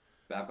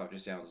Babcock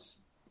just sounds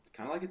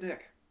kind of like a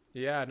dick.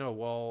 Yeah, no,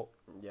 well...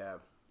 Yeah,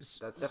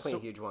 that's definitely a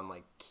huge one.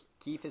 Like,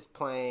 Keefe is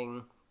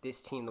playing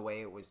this team the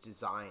way it was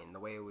designed, the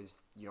way it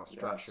was, you know,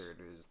 structured.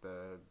 Yes. It was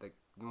the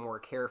more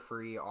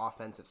carefree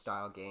offensive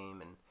style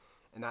game,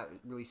 and that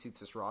really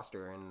suits this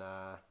roster, and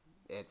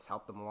it's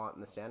helped them a lot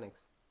in the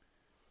standings.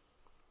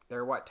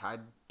 They're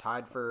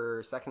tied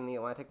for second in the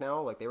Atlantic now?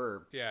 Like, they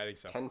were I think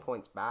so. 10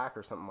 points back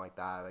or something like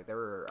that. Like, they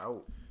were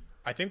out.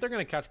 I think they're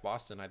going to catch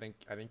Boston. I think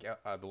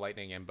the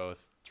Lightning and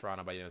both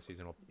Toronto by the end of the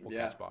season will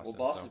catch Boston.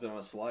 Well, Boston's been on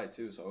a slide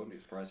too, so I wouldn't be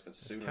surprised if it's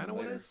sooner. That's kind of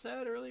what I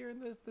said earlier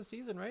in the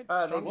season, right?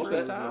 They've lose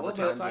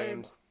overtime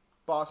games.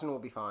 Boston will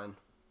be fine.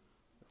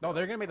 No,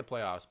 they're going to make the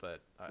playoffs, but...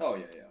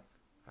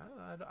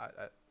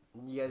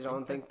 You guys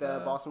don't think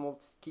Boston will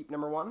keep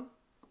number one?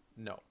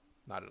 No,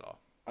 not at all.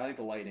 I think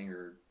the Lightning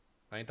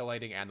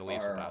and the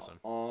Leafs will pass them.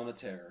 On a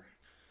tear.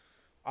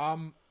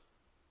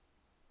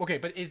 Okay,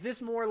 but is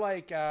this more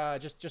like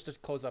just to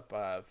close up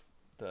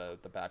the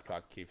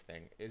Babcock Keefe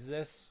thing? Is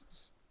this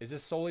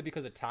solely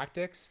because of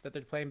tactics that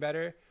they're playing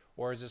better,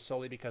 or is this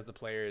solely because the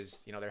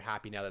players, you know, they're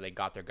happy now that they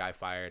got their guy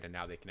fired and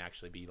now they can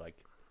actually be like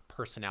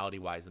personality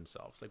wise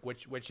themselves? Like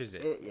which is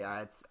it?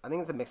 I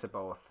think it's a mix of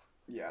both.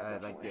 Yeah,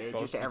 definitely.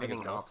 Just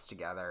everything helps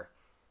together.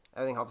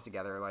 Everything helps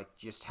together. Like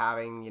just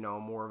having, you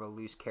know, more of a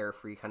loose,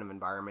 carefree kind of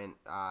environment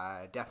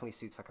definitely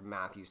suits like a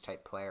Matthews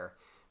type player.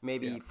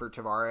 Maybe for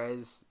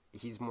Tavares,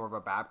 he's more of a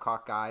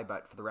Babcock guy,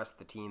 but for the rest of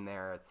the team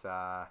there, it's,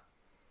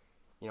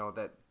 you know,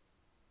 that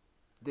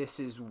this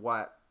is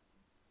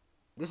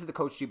the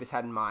coach Dubas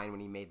had in mind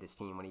when he made this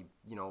team, when he,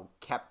 you know,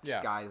 kept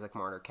guys like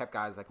Marner, kept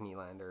guys like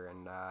Nylander,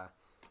 and,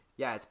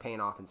 it's paying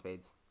off in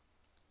spades.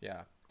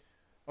 Yeah.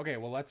 Okay,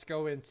 well, let's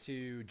go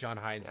into John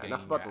Hines getting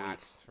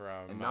axed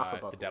from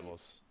the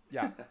Devils.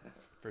 Yeah,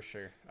 for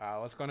sure.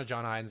 Let's go into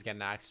John Hines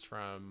getting axed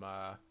from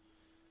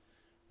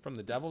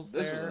the Devils.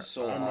 This was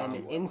and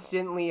then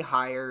instantly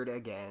hired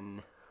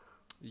again.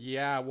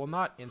 Yeah, well,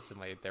 not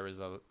instantly. I think it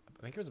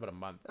was about a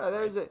month.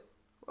 That's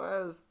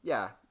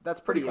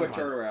pretty quick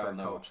turnaround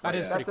though. That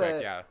is pretty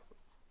quick, yeah.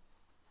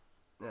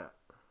 Yeah.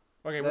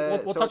 Okay,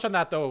 we'll touch on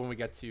that though when we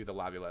get to the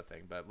Laviolette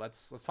thing. But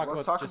let's talk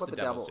about the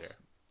Devils here.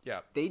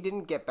 Yeah, they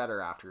didn't get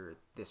better after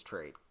this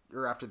trade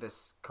or after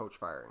this coach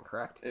firing,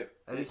 correct?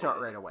 At least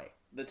not right away.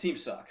 The team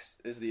sucks.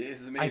 Is the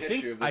main issue of this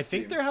team. I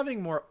think they're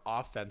having more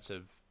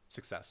offensive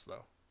success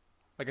though.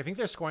 Like I think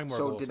they're scoring more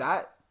goals. So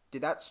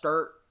did that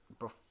start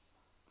before?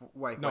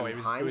 Like when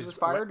Hines was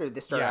fired, or did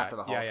this start after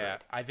the Hall trade? Yeah.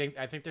 I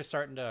think they're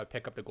starting to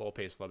pick up the goal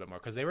pace a little bit more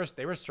because they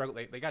were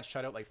struggling. They got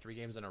shut out like 3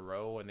 games in a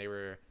row, and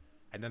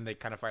then they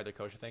kind of fired their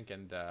coach, I think,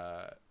 and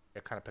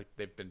it kind of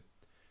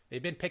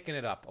they've been picking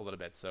it up a little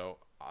bit. So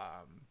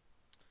I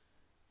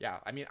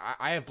mean,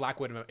 I have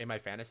Blackwood in my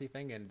fantasy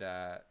thing, and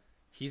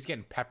he's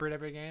getting peppered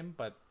every game,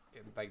 but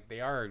like they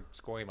are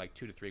scoring like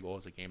 2 to 3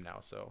 goals a game now.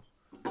 So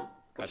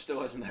but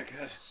still isn't that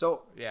good.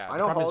 So yeah, I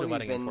know Halsey's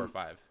letting in 4 or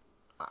 5.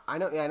 I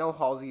know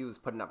Halsey was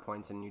putting up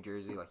points in New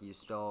Jersey, like he's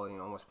still, you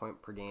know, almost point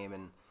per game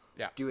and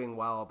doing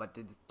well. But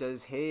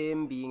does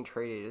him being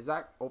traded, does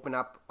that open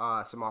up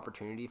some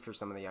opportunity for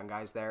some of the young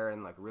guys there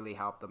and like really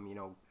help them, you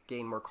know,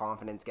 gain more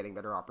confidence, getting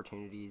better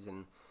opportunities,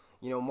 and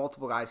you know,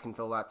 multiple guys can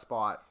fill that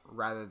spot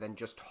rather than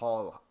just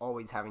Hall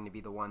always having to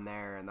be the one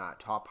there and that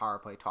top power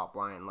play, top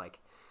line. Like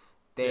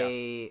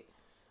I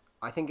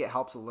think it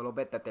helps a little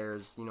bit that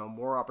there's, you know,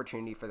 more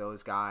opportunity for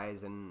those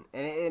guys, and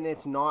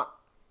it's not,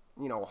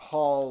 you know,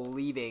 Hall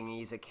leaving,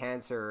 he's a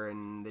cancer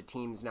and the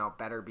team's now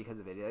better because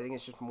of it. I think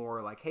it's just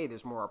more like, hey,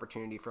 there's more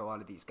opportunity for a lot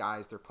of these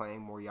guys. They're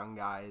playing more young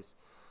guys.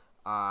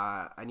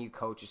 A new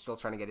coach is still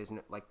trying to get his,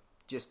 like,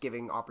 just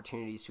giving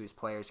opportunities to his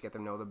players to get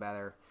them to know them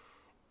better.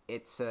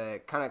 It's a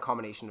kind of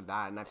combination of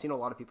that. And I've seen a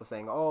lot of people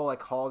saying, oh,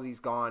 like Halsey's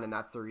gone and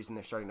that's the reason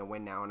they're starting to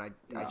win now. And I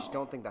just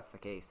don't think that's the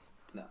case.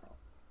 No.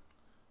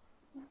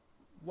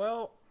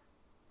 Well,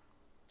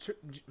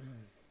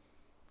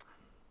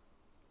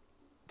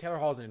 Taylor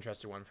Hall is an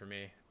interesting one for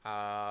me.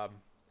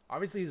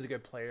 Obviously, he's a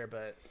good player,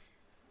 but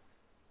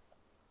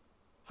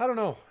I don't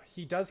know.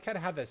 He does kind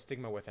of have that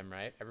stigma with him,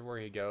 right? Everywhere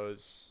he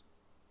goes,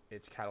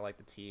 it's kind of like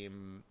the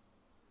team.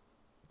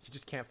 He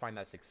just can't find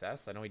that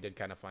success. I know he did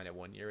kind of find it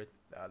one year with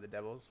the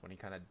Devils when he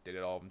kind of did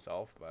it all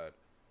himself, but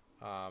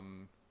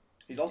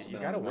he's also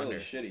been on really wonder.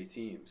 shitty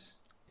teams.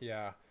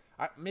 Yeah.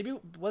 Maybe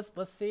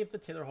let's save the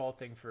Taylor Hall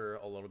thing for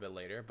a little bit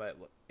later. But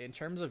in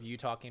terms of you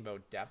talking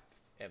about depth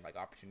and like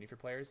opportunity for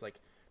players, like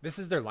this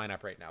is their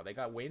lineup right now. They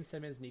got Wayne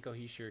Simmons, Nico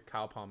Hischier,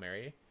 Kyle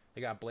Palmieri.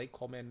 They got Blake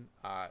Coleman.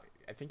 I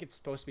think it's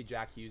supposed to be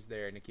Jack Hughes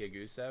there, Nikita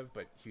Gusev,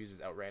 but Hughes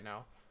is out right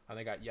now. And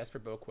they got Jesper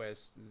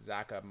Boquist,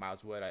 Zaka,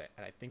 Miles Wood,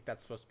 and I think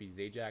that's supposed to be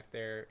Zajac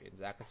there in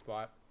Zaka's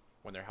spot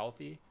when they're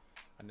healthy.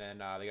 And then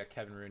they got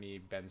Kevin Rooney,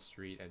 Ben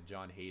Street, and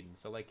John Hayden.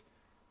 So like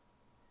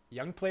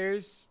young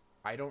players,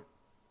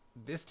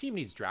 this team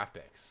needs draft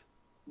picks.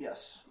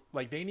 Yes.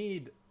 Like they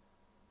need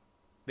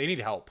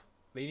help.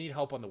 They need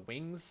help on the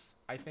wings.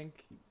 I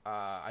think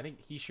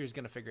Hischier's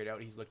gonna figure it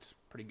out. He's looked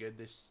pretty good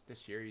this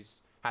year.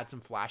 He's had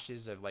some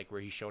flashes of like where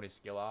he's shown his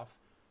skill off.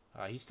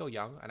 He's still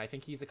young, and I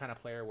think he's the kind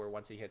of player where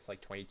once he hits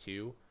like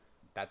 22,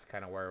 that's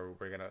kind of where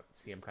we're gonna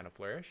see him kind of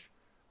flourish.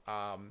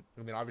 And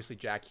then obviously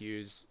Jack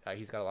Hughes,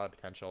 he's got a lot of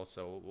potential,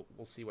 so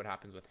we'll see what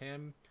happens with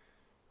him.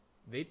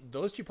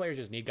 Those two players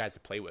just need guys to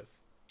play with,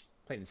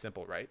 plain and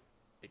simple, right?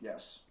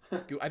 Yes.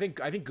 I think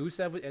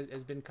Gusev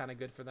has been kind of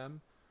good for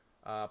them.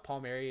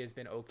 Palmieri has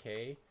been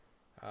okay,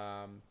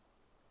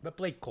 but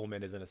Blake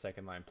Coleman isn't a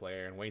second line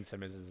player, and Wayne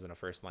Simmons isn't a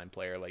first line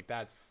player. Like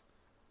that's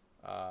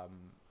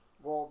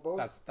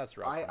that's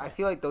rough. I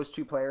feel like those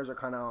two players are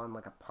kind of on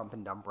like a pump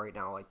and dump right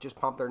now. Like just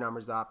pump their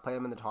numbers up, play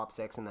them in the top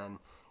 6, and then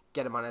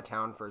get them out of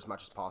town for as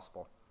much as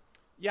possible.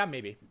 Yeah,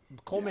 maybe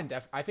Coleman.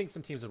 Yeah. I think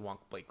some teams would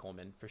want Blake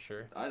Coleman for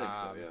sure. I think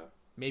so. Yeah.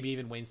 Maybe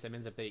even Wayne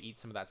Simmons if they eat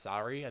some of that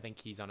salary. I think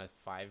he's on a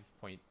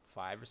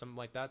 5.5 or something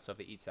like that. So if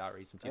they eat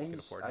salary, some teams can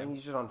afford him. I think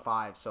he's just on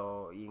 5,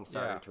 so eating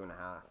salary 2.5,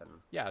 and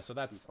yeah, so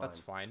that's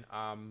fine.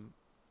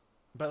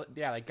 But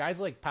yeah, like guys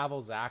like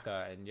Pavel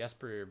Zacha and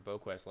Jesper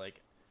Boquist,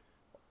 like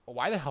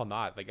why the hell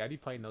not? Like I'd be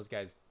playing those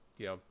guys,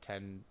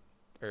 10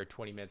 or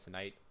 20 minutes a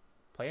night.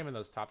 Play them in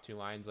those top 2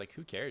 lines. Like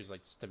who cares?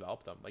 Like just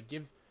develop them. Like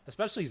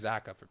especially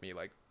Zacha for me.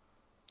 Like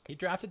he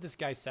drafted this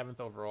guy 7th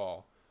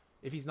overall.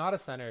 If he's not a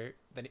center,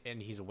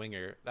 and he's a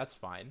winger, that's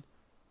fine.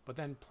 But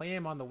then play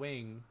him on the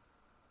wing,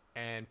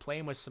 and play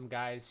him with some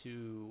guys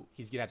who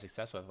he's gonna have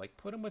success with. Like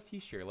put him with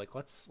Hischier. Like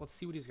let's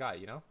see what he's got.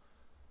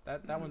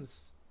 That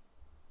one's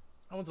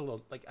a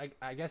little like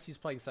I guess he's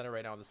playing center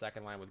right now on the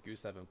second line with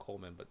Gusev and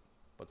Coleman,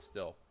 but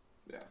still.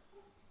 Yeah.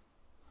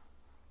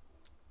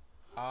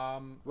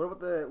 What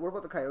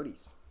about the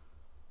Coyotes?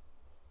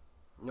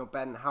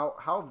 Ben, how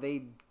have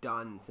they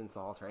done since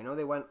the Halter? I know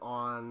they went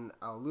on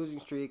a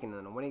losing streak and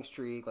then a winning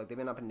streak. Like they've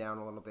been up and down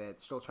a little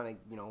bit. Still trying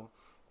to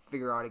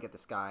figure out how to get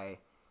this guy,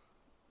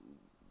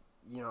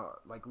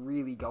 like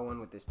really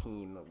going with this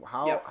team.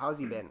 How's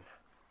he been?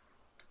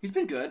 He's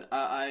been good.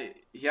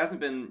 He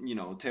hasn't been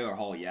Taylor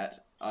Hall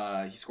yet.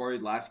 He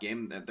scored last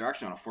game. They're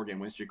actually on a 4-game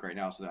win streak right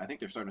now, so I think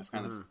they're starting to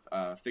kind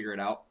of figure it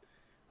out.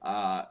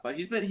 But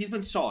he's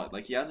been solid.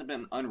 Like he hasn't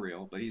been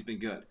unreal, but he's been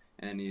good,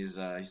 and he's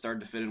started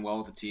to fit in well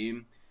with the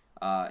team.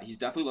 He's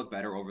definitely looked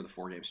better over the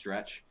 4-game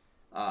stretch.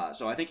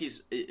 So I think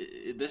this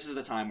is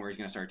the time where he's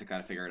going to start to kind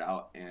of figure it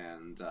out,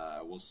 and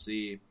we'll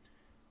see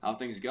how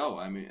things go.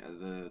 I mean,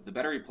 the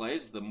better he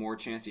plays, the more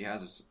chance he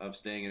has of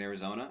staying in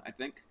Arizona, I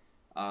think.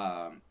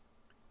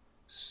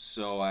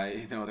 So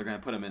they're going to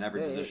put him in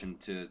every position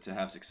to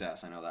have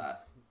success. I know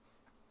that.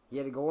 He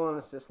had a goal and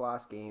assist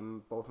last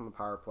game, both on the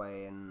power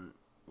play, and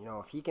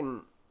if he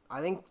can,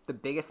 I think the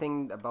biggest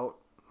thing about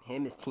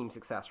him is team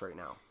success right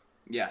now.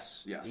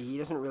 Yes. He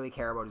doesn't really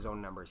care about his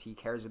own numbers. He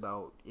cares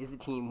about, is the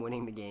team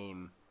winning the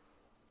game?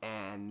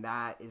 And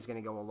that is going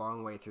to go a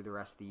long way through the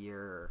rest of the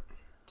year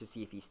to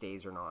see if he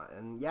stays or not.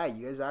 And yeah,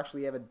 you guys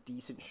actually have a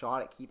decent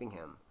shot at keeping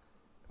him.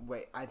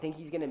 I think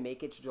he's going to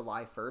make it to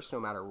July 1st no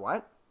matter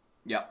what.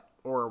 Yep.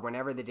 Or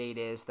whenever the date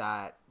is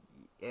that,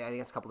 I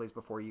think it's a couple days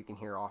before you can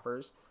hear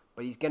offers.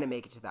 But he's going to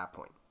make it to that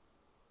point.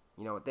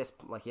 At this,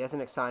 like, he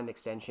hasn't signed an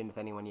extension with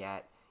anyone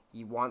yet.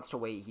 He wants to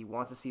wait. He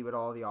wants to see what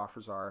all the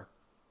offers are.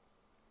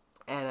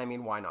 And, I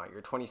mean, why not? You're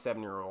a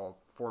 27-year-old,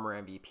 former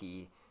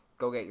MVP.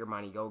 Go get your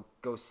money.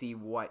 Go see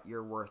what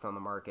you're worth on the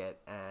market.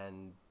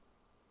 And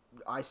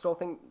I still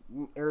think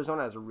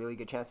Arizona has a really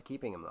good chance of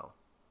keeping him, though.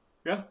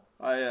 Yeah,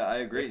 I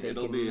agree.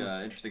 It'll be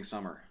an interesting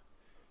summer.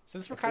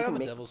 Since we're kind of on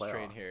the Devils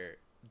train here,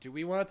 do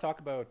we want to talk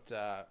about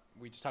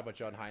we just talked about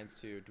John Hines,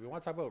 too. Do we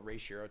want to talk about Ray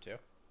Shero, too?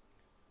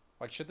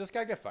 Like, should this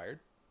guy get fired?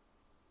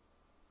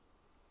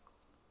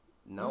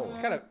 No.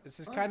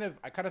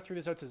 I kind of threw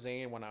this out to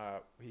Zane when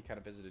he kind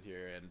of visited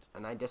here,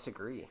 and I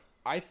disagree.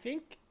 I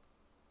think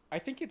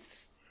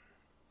it's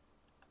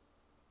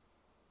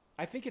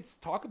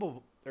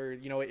talkable, or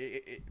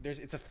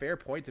it's a fair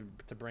point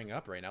to bring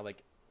up right now.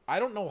 Like I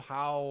don't know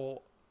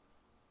how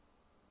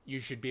you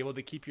should be able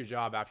to keep your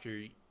job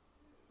after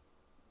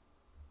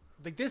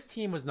like this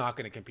team was not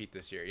going to compete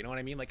this year. You know what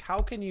I mean? Like, how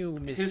can you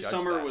misjudge His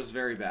summer that? was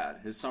very bad.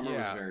 His summer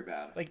was very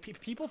bad. Like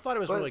people thought it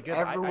was But really good.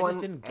 I just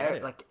didn't get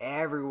it. Like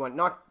everyone,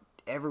 not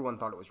everyone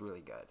thought it was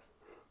really good.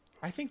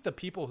 I think the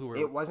people who were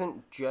It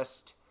wasn't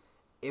just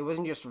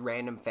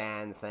random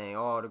fans saying,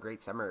 "Oh, what a great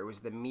summer." It was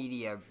the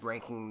media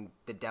ranking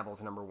the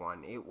Devils number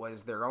 1. It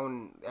was their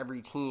own.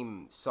 Every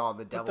team saw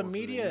the Devils But as a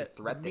new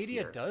threat this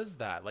year. does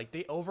that. Like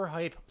they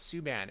overhype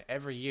Subban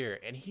every year,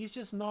 and he's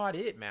just not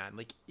it, man.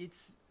 Like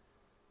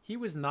he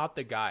was not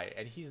the guy,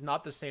 and he's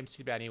not the same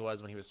Subban he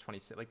was when he was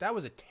 26. Like that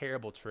was a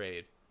terrible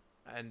trade,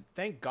 and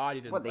thank God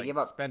he didn't Give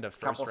up spend a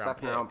couple first round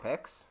second-round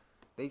picks.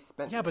 They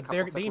spent Yeah, but a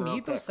couple they second-round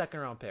need those picks. second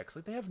round picks.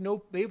 Like they have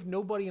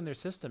nobody in their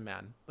system,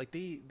 man. Like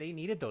they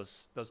needed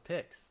those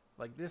picks.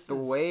 Like The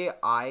way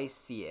I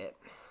see it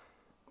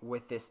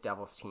with this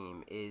Devils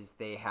team is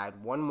they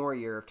had one more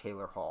year of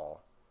Taylor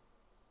Hall,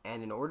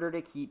 and in order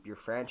to keep your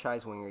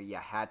franchise winger, you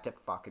had to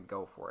fucking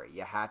go for it.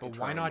 You had to. But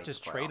try why and not make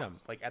just the trade him?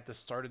 playoffs. Like at the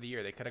start of the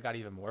year, they could have got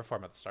even more for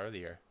him at the start of the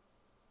year.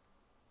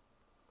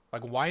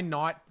 Like why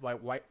not? Why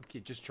okay,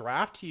 just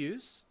draft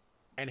Hughes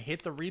and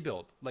hit the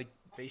rebuild? Like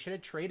they should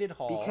have traded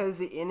Hall. Because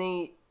in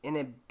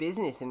a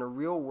business, in a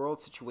real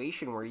world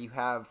situation where you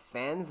have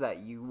fans that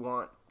you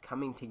want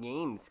coming to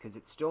games, because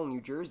it's still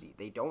New Jersey,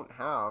 they don't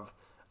have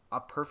a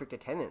perfect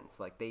attendance.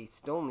 Like they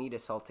still need to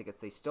sell tickets.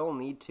 They still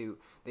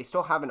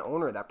have an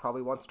owner that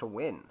probably wants to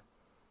win.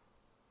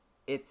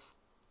 It's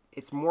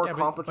more Yeah, but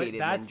complicated than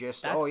that's-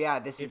 just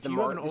that's- this is if the you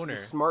have an this is the owner-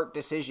 smart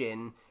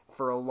decision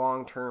for a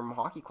long term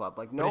hockey club.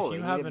 Like But no, if you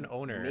they have need an to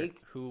owner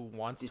make who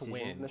wants to decisions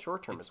win in the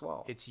short term it's- as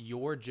well. it's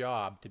your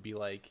job to be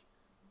like,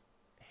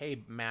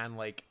 hey man,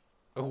 like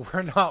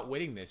we're not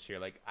winning this year.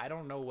 Like I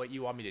don't know what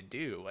you want me to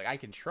do. Like I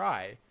can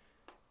try,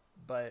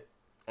 but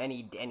And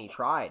he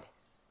tried.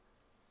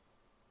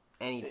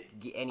 And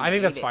he I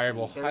think that's ate it.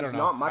 fireable. I There's don't know.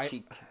 not much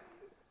He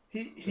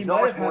There's not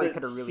might much have more had he it.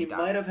 could have really He done.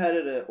 might have had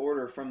an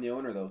order from the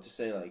owner though to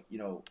say like,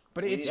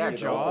 But we it's need your to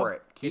go job. for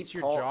it. Keep It's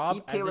your Paul, job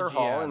keep as a Taylor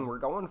Hall, GM. and we're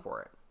going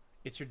for it.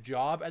 It's your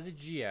job as a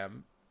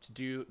GM to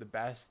do the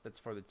best that's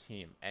for the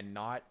team and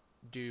not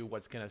do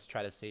what's going to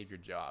try to save your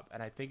job.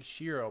 And I think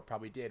Shiro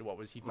probably did what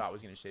he thought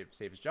was going to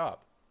save his job.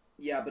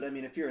 Yeah, but I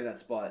mean, if you're in that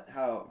spot,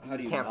 how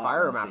do you can't not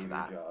fire him save after your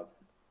that. job?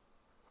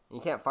 You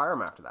can't fire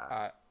him after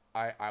that.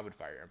 I would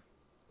fire him.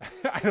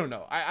 I don't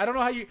know. I don't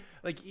know how you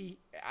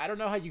I don't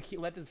know how you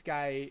let this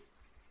guy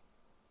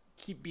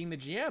keep being the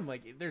GM.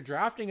 Like their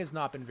drafting has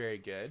not been very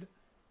good.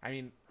 I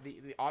mean,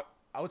 the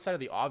outside of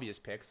the obvious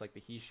picks like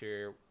the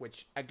Heischer,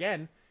 which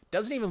again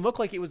doesn't even look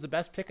like it was the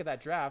best pick of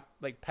that draft.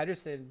 Like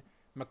Pedersen,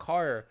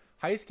 Makar,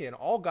 Heiskanen,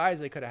 all guys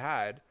they could have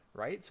had,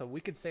 right? So we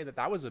could say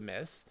that was a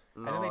miss.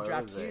 And then they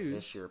draft it was Hughes.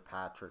 this year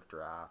Patrick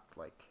draft.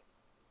 Like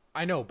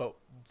I know, but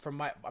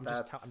I'm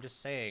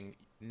just saying.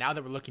 Now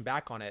that we're looking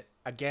back on it,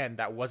 again,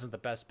 that wasn't the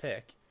best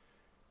pick.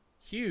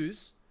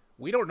 Hughes,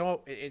 we don't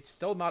know. It's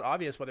still not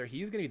obvious whether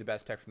he's going to be the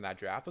best pick from that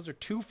draft. Those are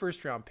 2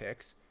 first-round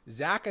picks.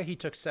 Zaka, he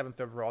took 7th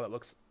overall. That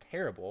looks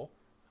terrible.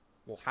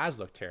 Well, has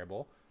looked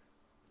terrible.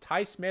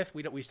 Ty Smith,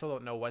 we still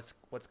don't know what's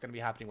going to be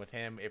happening with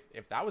him.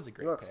 If that was a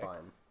great he looks pick.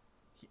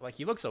 fine.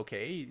 He looks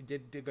okay. He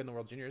did good in the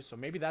World Juniors, so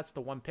maybe that's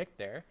the one pick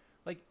there.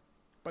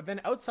 But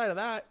then outside of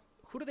that,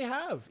 who do they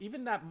have?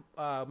 Even that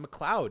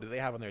McLeod they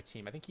have on their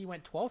team. I think he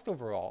went 12th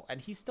overall, and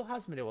he still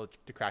hasn't been able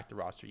to crack the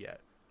roster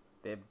yet.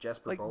 They have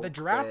Jesper Like the Boqvist,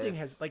 drafting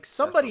has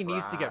somebody Jesper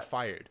needs to get Bratt.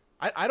 fired.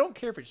 I don't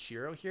care if it's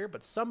Shiro here,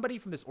 but somebody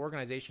from this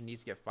organization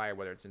needs to get fired,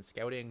 whether it's in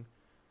scouting.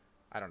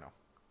 I don't know.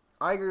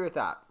 I agree with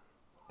that.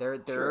 There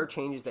Sure, are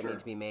changes that sure. need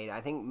to be made.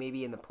 I think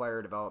maybe in the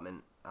player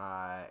development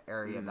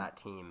area of that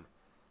team,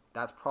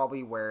 that's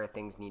probably where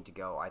things need to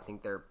go. I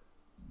think their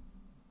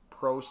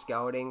pro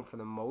scouting for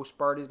the most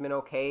part has been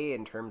okay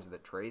in terms of the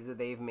trades that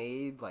they've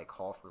made, like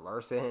Hall for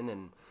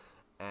Larson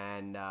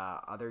and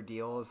other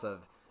deals of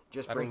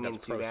just I don't think bringing in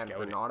that's pro Subban for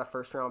scouting. not a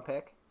first round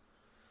pick.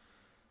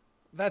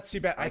 That's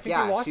Subban. I Like, think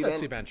they lost that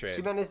Subban trade.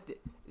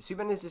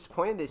 Subban is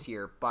disappointed this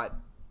year, but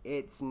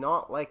it's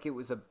not like it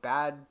was a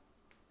bad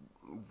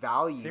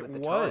value at the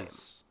time. It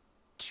was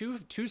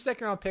two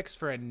second round picks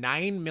for a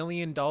 $9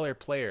 million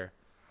player.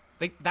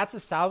 Like that's a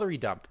salary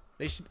dump.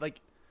 They should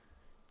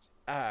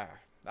I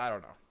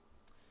don't know.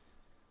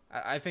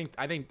 I think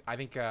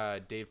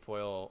Dave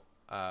Poyle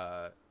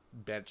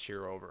bent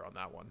Shiro over on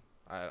that one.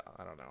 I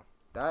don't know.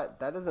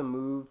 That is a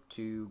move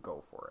to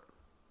go for it.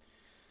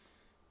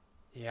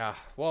 Yeah.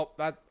 Well,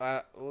 that's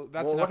Well,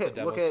 enough look of at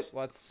the look Devils.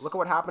 at look at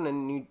what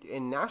happened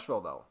in Nashville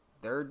though.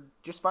 They're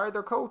just fired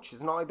their coach.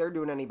 It's not like they're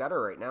doing any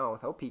better right now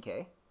without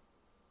PK.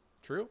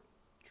 True.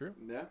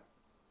 Yeah,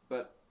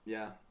 but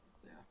yeah.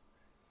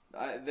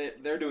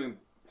 They're doing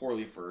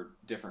poorly for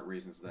different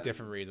reasons.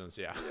 Different reasons.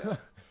 Yeah. Yeah.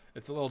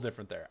 It's a little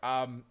different there.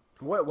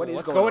 What is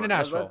Let's going go on? into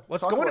Nashville.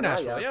 Let's talk go into about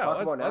that, Nashville. Yeah, talk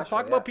let's about talk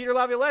Nashville, about Peter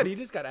Laviolette. He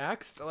just got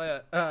axed.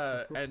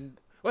 And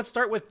let's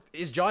start with,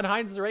 is John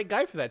Hines the right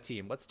guy for that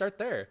team? Let's start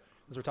there.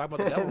 As we're talking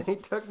about the And Devils. they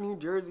took New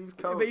Jersey's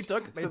coach. They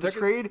took the his-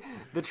 trade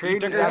took was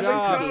his actually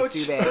job.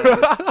 PK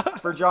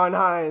Subban for John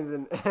Hines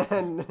and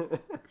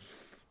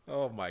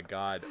Oh my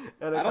God.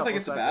 and I don't think couple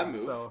it's a bad seconds,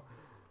 move. So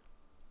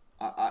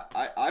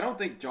I don't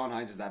think John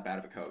Hines is that bad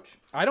of a coach.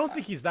 I don't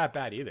think he's that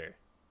bad either.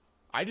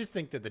 I just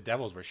think that the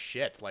Devils were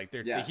shit. Like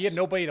Yes. he had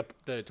nobody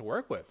to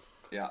work with.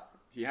 Yeah,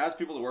 he has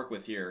people to work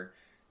with here.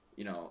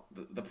 You know,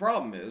 the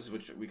problem is,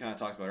 which we kind of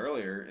talked about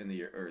earlier in the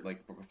year, or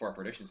like before our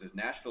predictions, is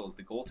Nashville.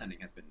 The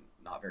goaltending has been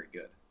not very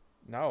good.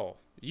 No,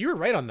 you were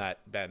right on that,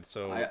 Ben.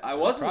 So I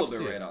was a props little to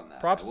bit you. right on that.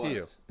 Props I to you.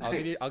 was.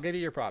 I'll give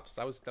you your props.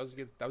 That was a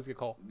good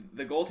call.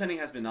 The goaltending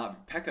has been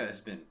not. Pekka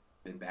has been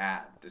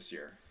bad this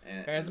year. And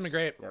It hasn't been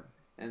great. Yep.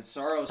 And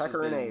Saros has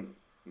Tucker and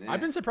been.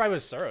 I've been surprised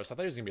with Saros. I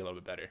thought he was gonna be a little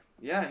bit better.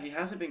 Yeah, he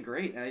hasn't been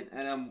great, and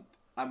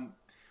I'm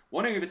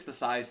wondering if it's the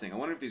size thing. I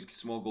wonder if these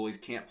small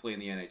goalies can't play in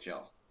the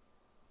NHL.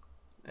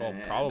 Well,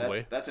 And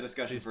probably. that's a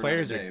discussion These for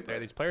players another day.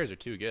 these players are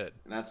too good.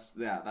 That's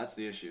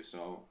the issue.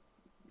 So,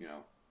 you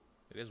know,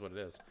 It is what it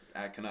is.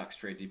 at Canucks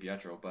trade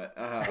DiPietro, but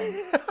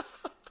I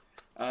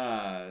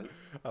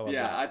love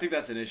yeah, that. I think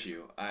that's an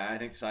issue. I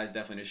think size is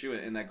definitely an issue,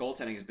 and that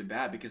goaltending has been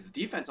bad because the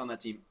defense on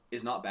that team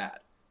is not bad.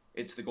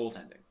 It's the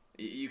goaltending.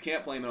 You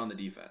can't blame it on the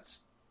defense.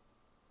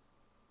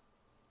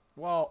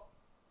 Well,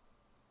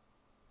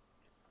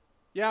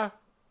 yeah,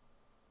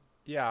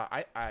 yeah.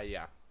 I'm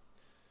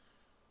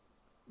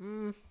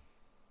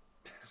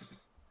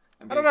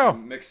I don't getting know.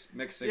 some mixed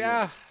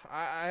signals.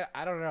 Yeah,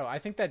 I don't know. I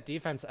think that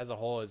defense as a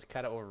whole is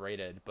kind of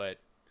overrated, but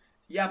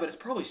Yeah, but it's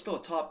probably still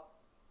a top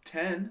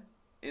 10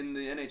 in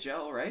the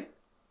NHL, right?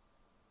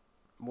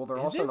 Well, they're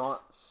Is also it?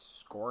 not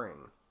scoring.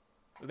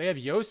 they have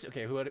Yossi.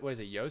 Okay, what is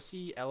it?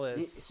 Yossi,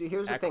 Ellis. See,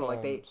 here's the thing: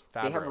 like they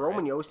Ekholm, have Fabro,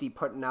 Roman right? Yossi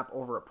putting up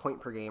over a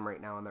point per game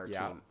right now on their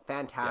Yeah. team.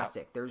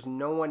 Fantastic. There's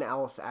no one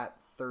else at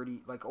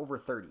 30, like over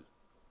 30.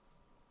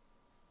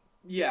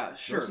 Yeah,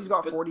 sure. Yossi's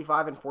got but-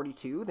 45 and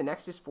 42. The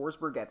next is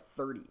Forsberg at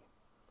 30.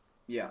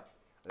 Yeah.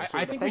 So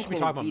I the think we should be defenseman is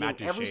talking about Matt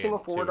beating every Duchene, single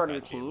too, forward with on your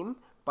that team. team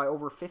by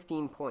over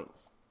 15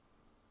 points.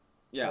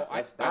 Yeah, Well,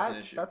 that's an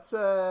issue. That's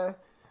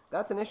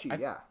an issue.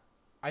 Yeah.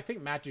 I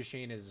think Matt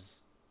Duchene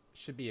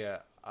should be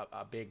a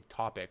big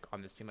topic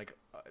on this team. Like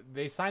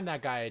they signed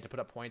that guy to put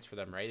up points for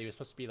them, right? He was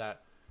supposed to be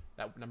that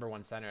number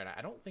one center, and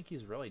I don't think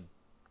he's really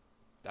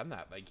done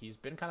that. Like he's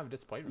been kind of a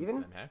disappointment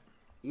Even- for them,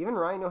 hey? Even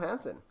Ryan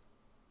Johansson.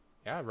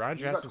 Yeah, Ryan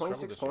He's got Johansson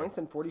 26 points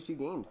in 42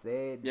 games.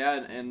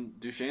 Yeah, and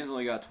Duchesne's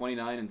only got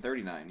 29 and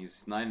 39.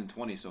 He's 9 and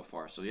 20 so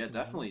far. So yeah,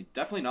 Mm-hmm.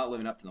 definitely not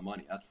living up to the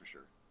money. That's for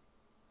sure.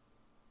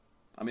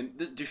 I mean,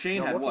 Duchesne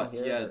No, had looking what?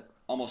 He here- had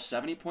almost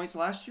 70 points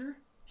last year.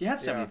 He had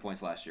 70 Yeah.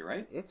 points last year,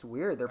 right? It's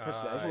weird. Their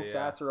possession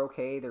yeah. stats are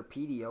okay. Their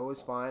PDO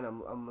is fine.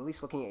 I'm at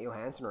least looking at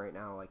Johansson right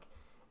now. Like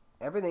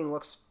everything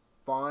looks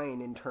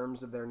fine in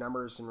terms of their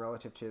numbers and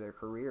relative to their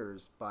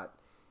careers, but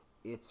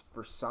it's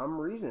for some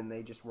reason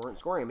they just weren't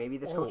scoring. Maybe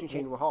this coaching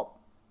change will help.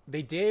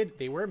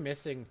 They were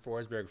missing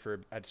Forsberg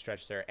for a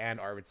stretch there and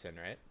Arvidsson,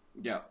 right?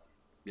 Yeah.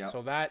 Yeah.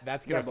 So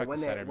that's Yeah, gonna but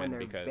affect the centerman when they've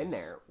because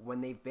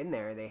been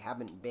there, they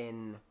haven't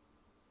been.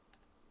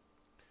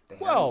 They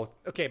well,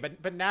 okay,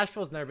 but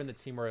Nashville's never been the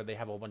team where they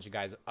have a whole bunch of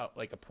guys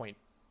like a point,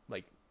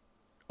 like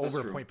That's over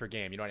a true. point per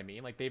game. You know what I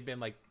mean? Like they've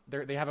been like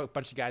they have a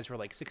bunch of guys who are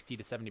like 60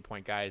 to 70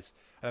 point guys,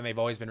 and then they've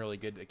always been really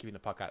good at keeping the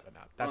puck out of the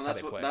net. That's how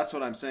they play. That's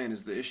what I'm saying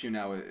is the issue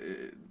now.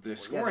 The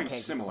scoring's keep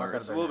the similar. puck out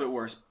It's of a little their bit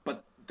worse,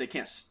 but they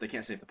can't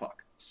save the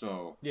puck.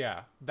 So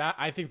Yeah,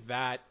 I think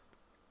that.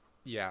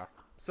 Yeah,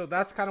 so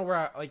that's kind of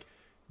where like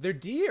their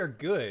D are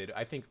good.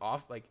 I think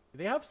like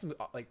they have some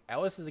like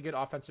Ellis is a good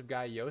offensive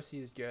guy. Yossi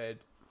is good.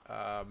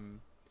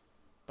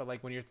 But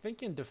like when you're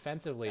thinking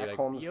defensively,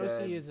 Ekholm's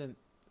like good.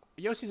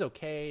 Yossi's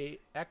okay.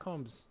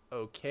 Ekholm's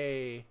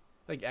okay. I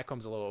think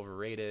Ekholm's a little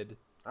overrated.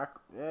 Yeah,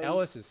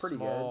 Ellis he's is pretty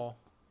small.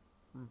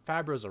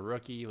 Fabro's a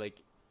rookie. Like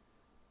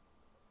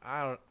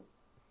I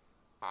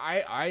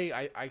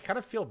kind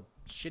of feel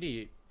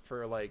shitty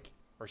for like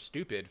or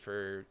stupid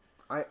for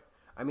good.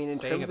 I mean, in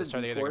saying terms at the of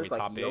start they're gonna decors, be like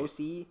top eight.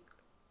 Yossi.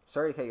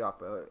 Sorry to cut you off,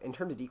 but in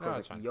terms of decors,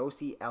 that's like fine.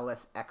 Yossi,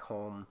 Ellis,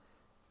 Ekholm,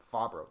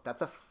 Fabro.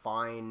 That's a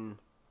fine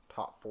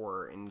top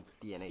four in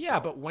the NHL. Yeah,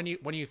 but when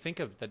you think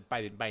of the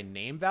by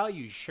name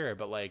value, sure,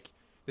 but like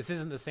this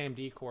isn't the same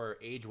decor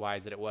age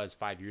wise that it was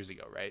 5 years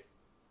ago, right?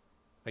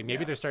 Like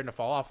maybe Yeah. they're starting to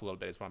fall off a little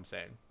bit, is what I'm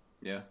saying.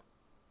 yeah.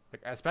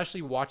 Like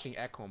especially watching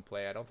Ekholm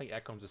play, I don't think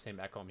Ekholm's the same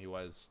Ekholm he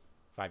was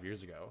 5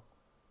 years ago.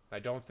 I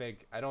don't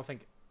think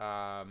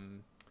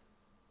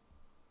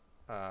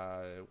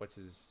what's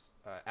his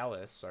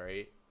Ellis,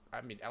 sorry.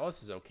 I mean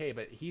Ellis is okay,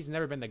 but he's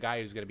never been the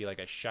guy who's gonna be like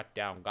a shut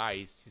down guy.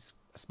 He's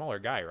a smaller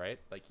guy, right?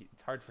 Like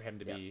it's hard for him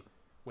to be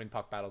win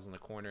puck battles in the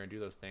corner and do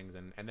those things.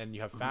 And then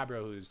you have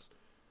Fabro, who's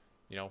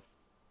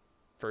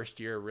first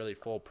year really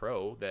full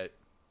pro that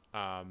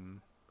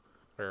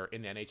or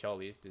in the NHL at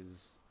least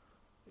is.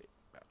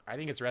 I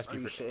think it's a recipe Are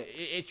you for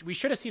saying- we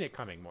should have seen it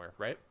coming more,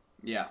 right?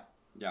 Yeah.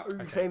 Yeah. Are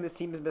you saying this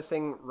team is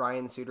missing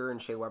Ryan Suter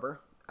and Shea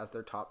Weber as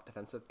their top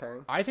defensive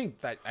pairing? I think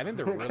they're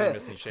really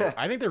missing Shea.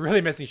 I think they're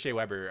really missing Shea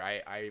Weber.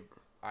 I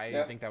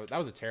Yeah. think that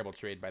was a terrible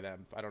trade by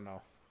them. I don't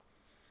know.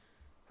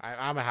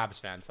 I'm a Habs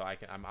fan, so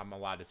I'm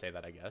allowed to say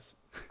that, I guess.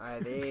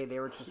 They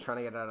were just trying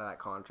to get out of that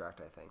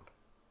contract, I think.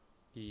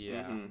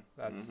 Yeah,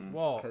 that's mhm.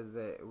 well. because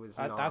it was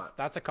That, not.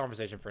 that's a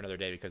conversation for another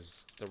day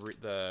because the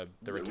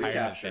retirement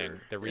recapture. thing,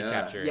 the Yeah.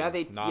 recapture. Yeah,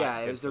 is not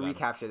it good was for the them.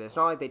 recapture. It's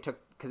not like they took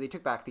because they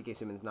took back PK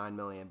Subban's $9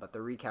 million, but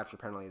the recapture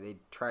penalty they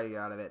tried to get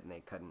out of it and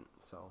they couldn't.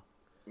 So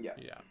Yeah.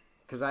 Yeah,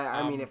 because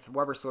I mean, if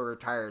Weber still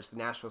retires, the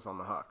Nashville's on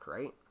the hook,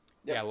 right?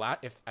 Yep. yeah.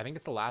 If I think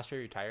it's the last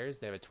year he retires,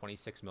 they have a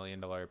 $26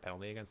 million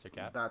penalty against their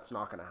cap. That's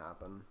not going to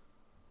happen.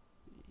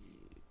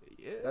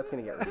 Yeah. That's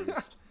going to get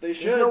reduced. They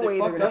should. no they way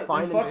they're fucked gonna up.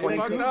 find They them fucked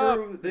 26.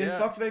 Vancouver. They Yeah.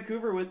 fucked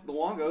Vancouver with the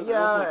Luongos. It was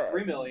Yeah, like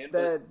 $3 million,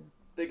 but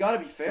they got to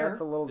be fair.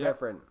 That's a little Yeah.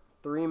 different.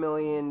 3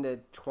 million to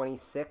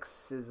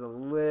 26 is a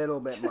little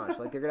bit much.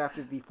 Like they're gonna have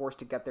to be forced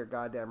to get their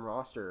goddamn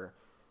roster.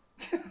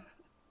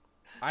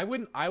 I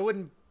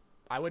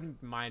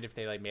wouldn't mind if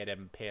they like made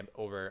him pay him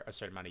over a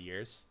certain amount of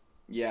years.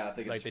 Yeah, I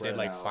think it's Like they spread did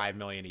like out. $5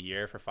 million a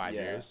year for 5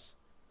 Yeah. years,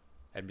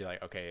 and be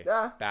like, okay,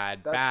 Yeah,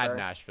 bad that's fair.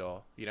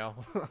 Nashville, you know.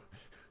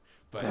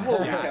 But The whole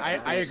yeah, recapture I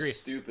thing is agree.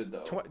 Stupid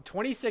though.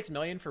 26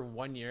 million for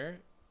 1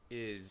 year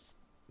is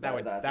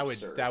That's that would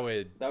absurd. that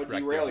would That would wreck their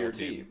derail whole your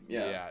team.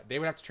 Yeah. they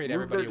would have to trade Move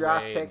everybody their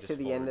draft away pick and to just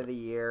the end forward. of the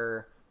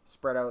year.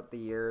 Spread out the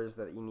years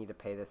that you need to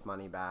pay this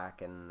money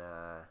back, and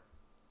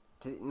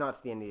not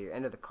to the end of the year,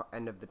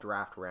 end of the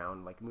draft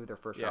round. Like move their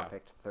first round Yeah.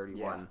 pick to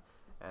 31,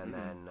 and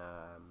then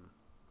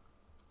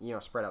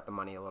spread out the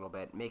money a little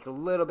bit, make it a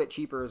little bit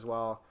cheaper as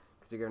well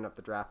because you're giving up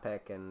the draft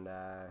pick, and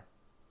I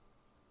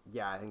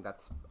think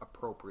that's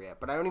appropriate.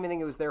 But I don't even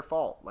think it was their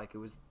fault. Like it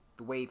was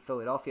the way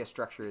Philadelphia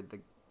structured the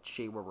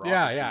Shea Weber.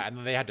 Yeah, offer yeah, sheet. and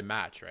then they had to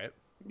match, right?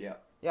 Yeah.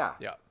 Yeah.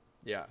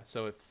 Yeah.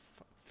 So if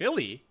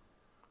Philly,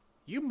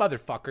 you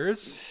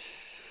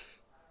motherfuckers.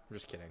 I'm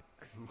just kidding.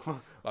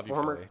 Love you,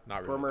 Former Philly. Not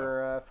really.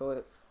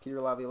 former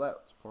Peter Laviolette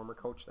was former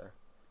coach there.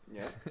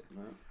 Yeah.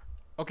 No.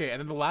 Okay, and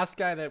then the last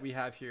guy that we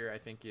have here, I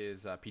think,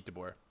 is Pete DeBoer.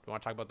 Do you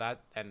want to talk about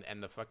that? And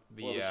the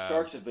Well, the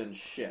Sharks have been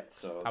shit,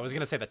 so I was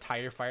gonna say the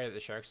tire fire that the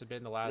Sharks have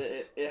been the last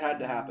it had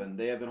to happen.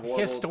 They have been horrible.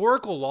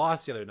 historical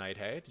loss the other night.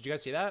 Hey, did you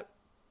guys see that?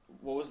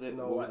 What was the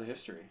No, what was what? the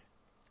history?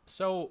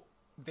 So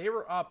they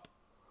were up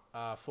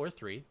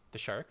 4-3. The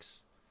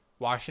Sharks.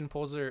 Washington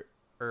pulls their.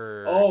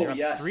 Oh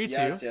yes,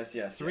 3-2.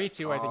 yes.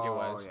 3-2, I think it Oh,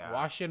 was. yeah.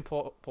 Washington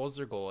pulls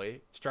their goalie.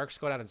 Sharks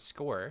go down and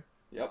score.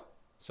 Yep.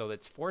 So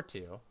that's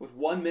 4-2. With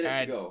 1 minute to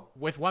And go.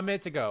 with 1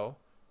 minute to go,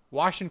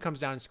 Washington comes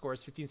down and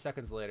scores 15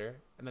 seconds later,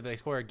 and then they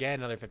score again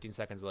another 15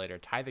 seconds later,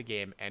 tie the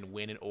game, and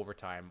win in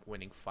overtime,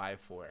 winning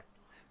 5-4.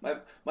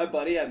 My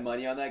buddy had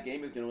money on that game.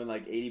 He was gonna win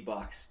like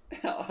 $80.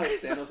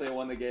 San Jose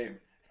won the game.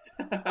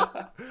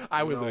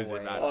 I would No lose way.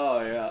 it, man.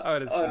 Oh yeah, Oh,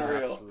 it is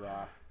unreal.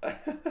 That's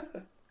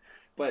rough.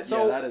 But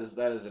So- yeah,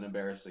 that is an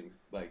embarrassing,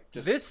 like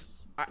just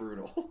This-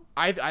 brutal.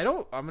 I'm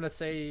gonna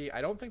say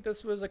I don't think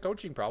this was a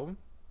coaching problem.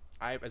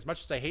 As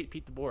much as I hate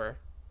Pete DeBoer,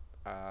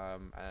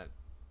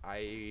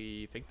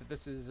 I think that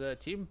this is a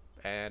team,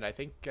 and I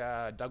think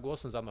Doug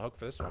Wilson's on the hook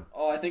for this one.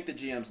 Oh, I think the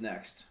GM's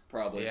next,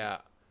 probably. Yeah,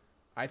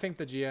 I think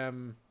the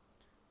GM.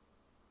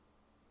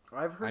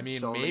 I've heard I mean,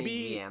 so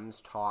maybe- many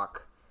GMs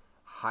talk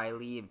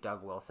highly of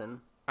Doug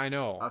Wilson, I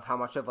know of how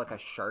much of like a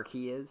shark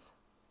he is.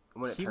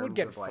 When it he terms would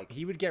get of like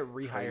he would get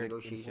rehired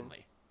negotiations.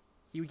 instantly.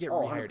 He would get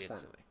Oh, rehired 100%.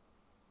 instantly.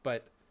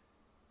 But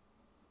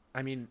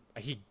I mean,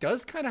 he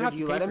does kind of So have do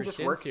to you pay let him for just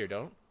sins work- here,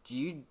 don't? do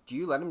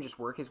you let him just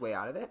work his way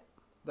out of it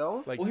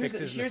though? Like Well, fix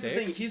his here's the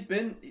mistakes.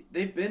 thing.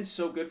 They've been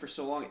so good for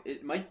so long.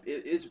 It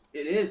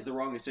is the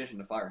wrong decision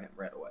to fire him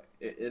right away.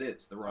 It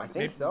is the wrong I think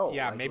decision. so.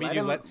 Yeah, Like, maybe let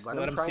you him- let let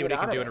him him try see and what get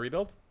he can out do of in a it.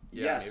 rebuild.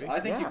 Yes, maybe. I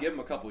think Yeah. you give him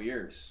a couple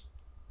years.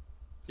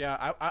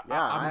 Yeah,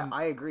 Yeah,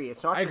 I agree.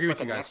 It's not I just agree like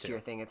with a you guys, next too. year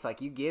thing. It's like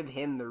you give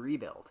him the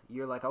rebuild.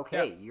 You're like,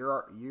 okay,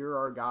 you're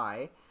our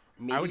guy.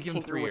 Maybe would give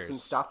him tinker 3 with some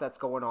years. stuff that's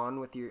going on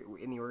with you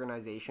in the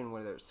organization,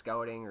 whether it's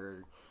scouting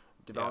or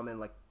development.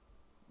 Like,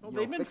 Well, you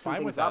they've know, been fix some fine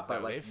things with up, that, but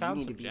though. like They've you found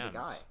need some to be gems. the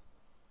guy.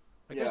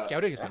 Like Yeah. their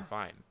scouting has been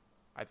fine,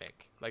 I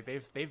think. Like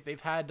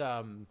they've had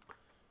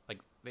like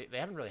they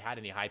haven't really had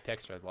any high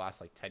picks for the last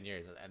like 10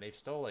 years, and they've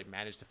still like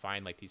managed to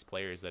find like these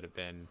players that have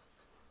been.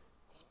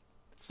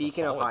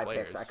 Speaking of solid high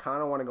players. picks, I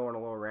kind of want to go on a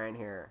little rant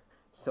here.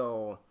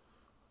 So,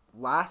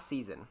 last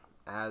season,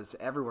 as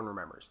everyone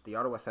remembers, the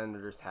Ottawa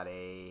Senators had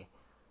a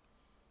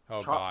Oh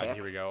top God, pick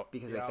here we go.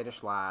 because Yeah. they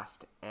finished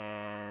last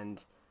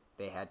and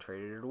they had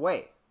traded it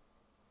away.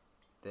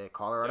 The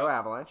Colorado Yep.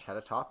 Avalanche had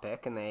a top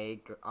pick and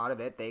out of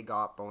it they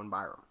got Bowen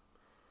Byram.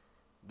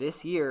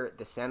 This year,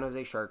 the San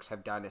Jose Sharks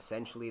have done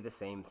essentially the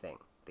same thing.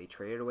 They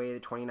traded away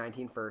the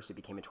 2019 first. It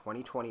became a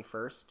 2020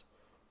 first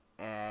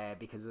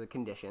because of the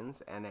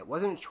conditions. And it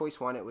wasn't a choice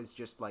one. It was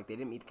just like they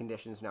didn't meet the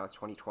conditions. Now it's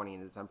 2020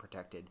 and it's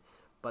unprotected.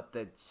 But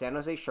the San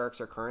Jose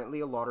Sharks are currently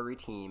a lottery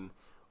team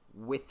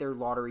with their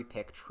lottery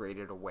pick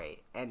traded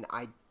away. And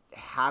I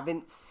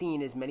haven't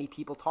seen as many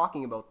people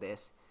talking about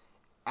this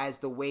as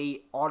the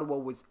way Ottawa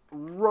was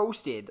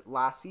roasted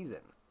last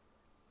season.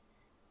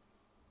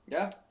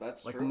 Yeah,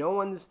 that's Like true. no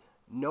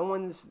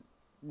one's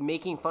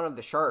making fun of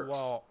the Sharks.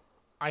 Well,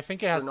 I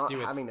think it has not to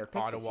do having their with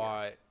pick this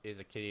Ottawa is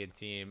a Canadian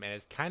team, and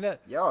it's kind of.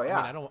 Yeah, yeah.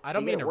 I mean, I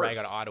don't They mean get to rag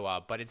worse. on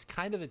Ottawa, but it's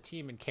kind of the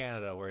team in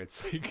Canada where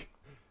it's like.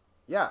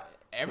 Yeah.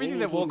 everything Canadian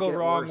that will teams go get it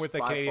wrong worse with the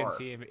by Canadian far.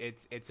 team,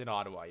 it's in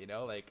Ottawa. You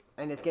know, like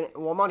And it's gonna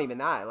not even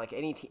that. Like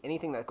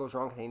anything that goes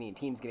wrong with Canadian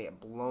teams gonna get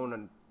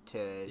blown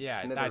to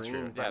Yeah, that's true.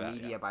 smithereens by Yeah,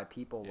 media, by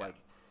people Yeah. like.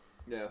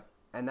 Yeah.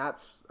 And I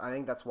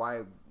think that's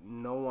why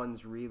no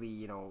one's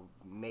really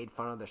made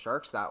fun of the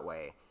Sharks that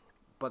way.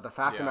 But the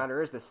fact of the Yeah.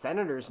 matter is, the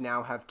Senators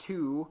now have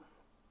 2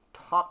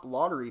 top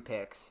lottery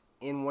picks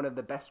in one of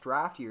the best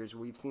draft years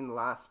we've seen the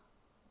last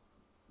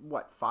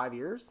 5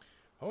 years.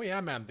 oh yeah,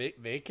 man,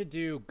 they could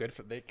do good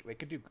for they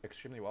could do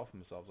extremely well for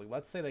themselves. Like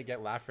let's say they get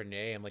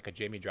Lafreniere and like a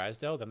Jamie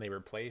Drysdale, then they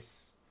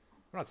replace.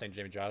 I'm not saying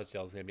Jamie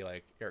Drysdale is gonna be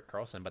like Erik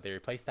Karlsson, but they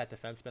replace that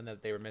defenseman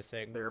that they were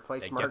missing. They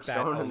replaced get Mark that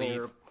Stone and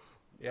elite-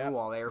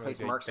 they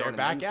replaced Mark they're Stone and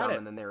back then at some, it.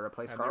 and then they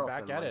replaced and Karlsson. they're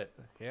back at like, it.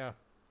 Yeah.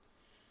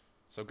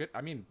 So good.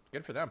 I mean,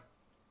 good for them.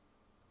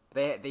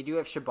 They do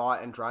have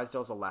Shabbat, and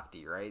Drysdale's a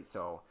lefty, right?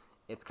 So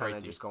it's kind of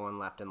Righty. just going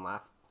left and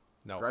left.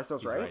 No,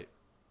 Drysdale's he's right?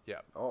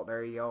 Yeah. Oh,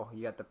 there you go.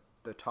 You got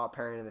the top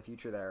pairing in the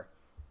future there.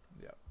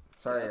 Yeah.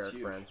 Sorry, Yeah, that's Eric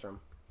huge.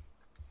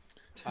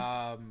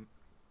 Brandstrom.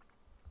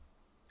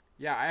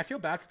 Yeah, I feel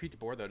bad for Pete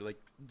DeBoer though.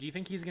 Like, do you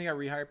think he's gonna get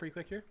rehired pretty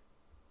quick here?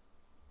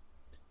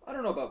 I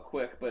don't know about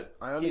quick, but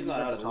I don't he's think he's not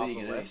at out the of the top league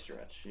of in the any list.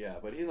 stretch. Yeah,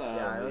 but he's not out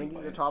Yeah, of I the don't league think he's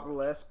by the any top of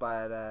the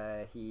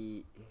stretch. list,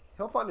 but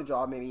he'll find a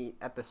job maybe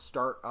at the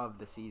start of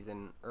the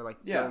season or like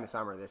Yeah. during the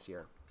summer this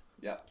year.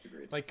 Yeah,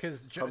 agreed. Like,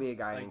 cause Probably a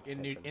guy like, in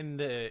contention. in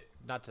the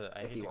not to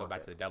I If hate he to go wants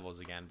back it. to the Devils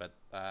again, but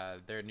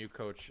their new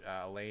coach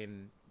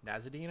Elaine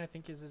Nazadine, I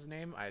think is his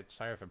name. I'm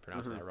sorry if I'm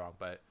pronouncing that wrong,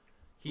 but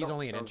he's No,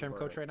 only an sounds interim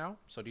about coach right. right now.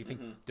 So do you think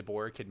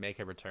DeBoer could make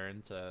a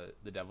return to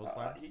the Devils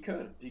line? He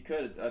could. He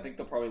could. I think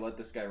they'll probably let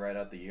this guy ride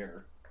out the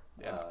year.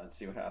 Yeah. And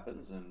see what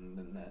happens, and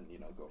then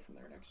go from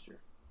there next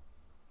year.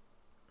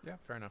 Yeah,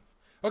 fair enough.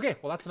 Okay,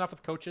 well that's enough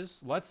with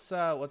coaches. Let's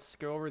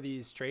go over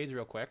these trades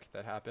real quick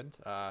that happened.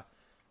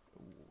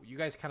 You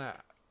guys kind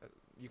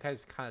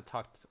of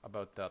talked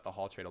about the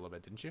Hall trade a little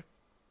bit, didn't you?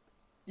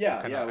 Yeah,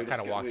 I we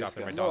kind of walked we off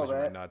in my discussed dogs No,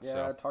 were but, nuts. yeah,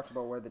 So I talked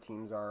about where the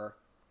teams are.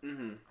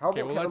 Mhm. How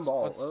Okay, about well, Kevin let's-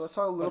 Ball? let's- Let's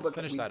talk a little let's bit.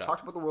 finish We that up.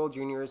 talked about the World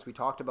Juniors. We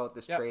talked about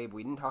this Yep. trade.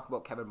 We didn't talk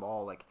about Kevin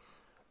Ball. Like,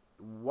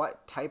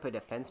 what type of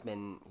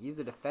defenseman? He's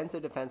a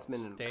defensive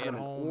defenseman, and kind of an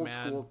Stay-at-home old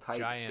man, school type.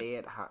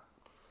 giant.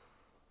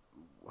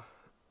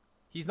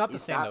 He's not the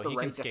Is same that though. the He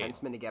right can skate.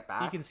 defenseman to get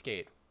back? He can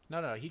skate.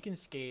 No, he can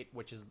skate,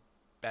 which is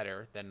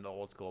better than the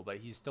old school. But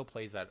he still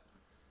plays that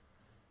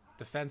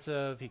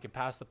defensive. He can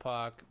pass the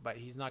puck, but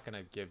he's not going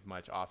to give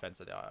much offense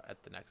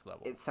at the next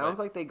level. It sounds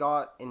like they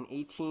got an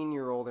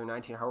 18-year-old or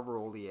 19, however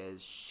old he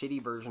is,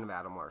 shitty version of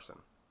Adam Larson.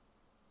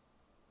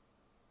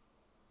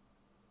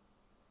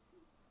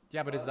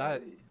 Yeah, but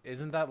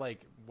isn't that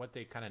like what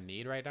they kind of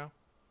need right now?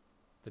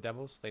 The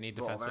Devils, they need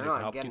Well, defensemen they're who can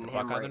not help keep getting the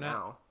puck him out right of the net.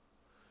 now.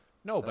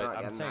 No, They're but not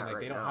I'm getting saying that like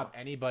right they don't now. have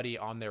anybody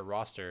on their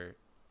roster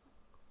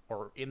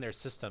or in their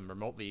system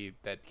remotely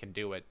that can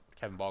do what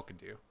Kevin Ball can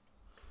do.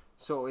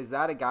 So is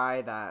that a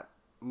guy that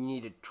you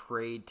need to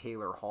trade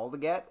Taylor Hall to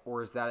get,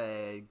 or is that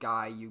a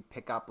guy you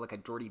pick up like a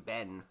Jordy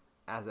Ben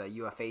as a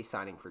UFA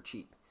signing for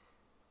cheap?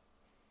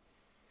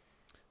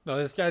 No,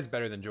 this guy's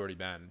better than Jordy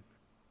Ben.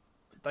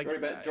 Like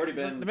Jordy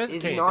Ben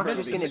Is he not okay,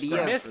 just okay, going to be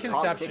a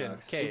misconception. top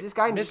six? Okay, Is this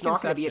guy just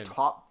not going to be a misconception.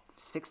 top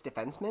six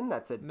defenseman?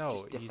 That's No,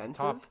 just he's defensive.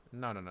 top.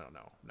 No.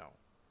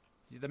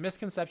 The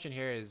misconception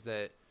here is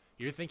that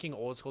you're thinking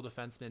old school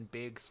defenseman,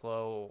 big,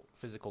 slow,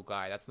 physical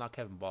guy. That's not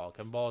Kevin Ball.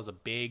 Kevin Ball is a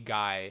big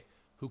guy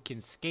who can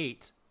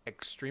skate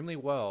extremely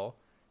well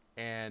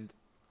and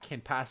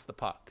can pass the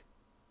puck.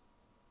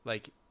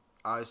 Like,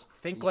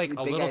 think you like see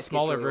a big little guy skates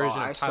smaller really well.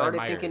 version of I Tyler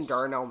started thinking Myers.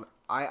 Darnell.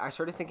 I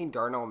started thinking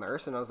Darnell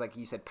Nurse, and I was like,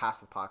 you said pass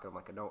the puck. I'm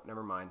like, no,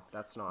 never mind.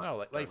 That's not. No,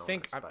 like Darnell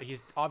think Nurse, but-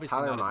 he's obviously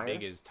Tyler not as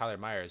big Myers? as Tyler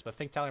Myers, but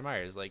think Tyler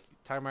Myers. Like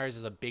Tyler Myers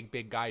is a big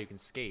guy who can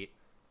skate.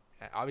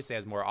 Obviously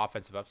has more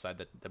offensive upside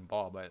than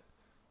Ball, but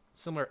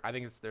similar. I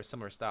think they're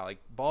similar style. Like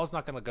Ball's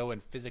not gonna go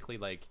and physically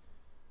like.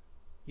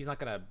 He's not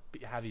gonna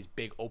have these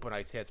big open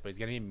ice hits, but he's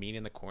gonna be mean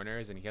in the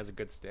corners, and he has a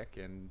good stick,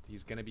 and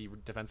he's gonna be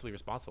defensively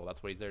responsible.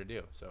 That's what he's there to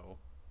do. So,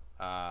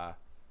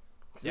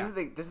 'Cause this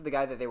is the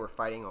guy that they were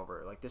fighting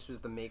over. Like this was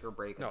the make or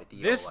break of the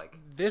deal.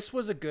 This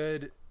was a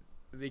good.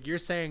 Like you're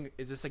saying,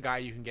 is this a guy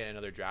you can get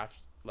another draft?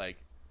 Like,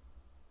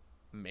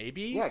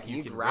 maybe. Yeah, can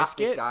you can draft risk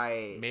this it.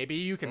 guy Maybe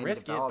you can and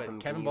risk it, develop but him?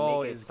 Kevin Can you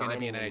Ball make a is going to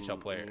be an signing NHL in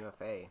player.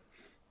 UFA?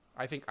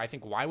 I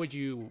think why would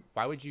you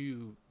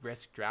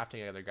risk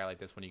drafting another guy like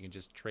this when you can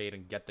just trade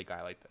and get the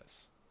guy like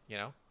this? You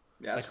know.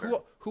 Yeah, Like that's fair.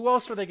 who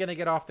else are they going to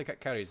get off the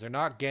cutters? They're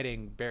not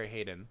getting Barrett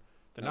Hayden.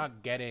 They're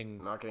not getting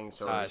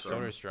Soderstrom.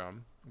 Soderstrom.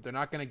 They're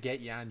not going to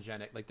get Jan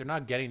Jenik. Like they're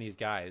not getting these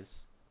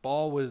guys.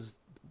 Ball was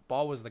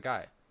the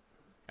guy.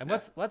 And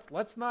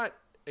let's not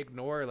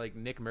ignore like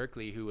Nick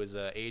Merkley, who was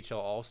a AHL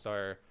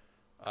All-Star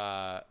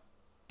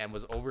and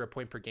was over a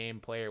point per game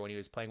player when he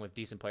was playing with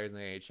decent players in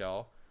the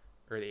AHL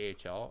or the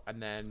AHL,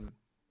 and then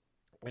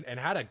and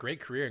had a great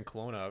career in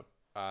Kelowna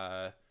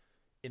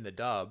in the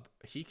Dub.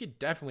 He could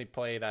definitely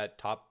play that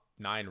top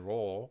 9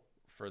 role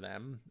for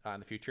them in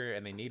the future,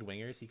 and they need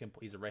wingers.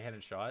 He's a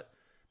right-handed shot.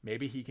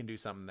 Maybe he can do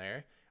something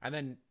there. And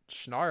then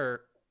Schnarr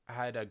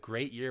had a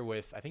great year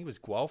with, I think it was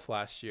Guelph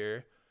last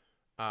year.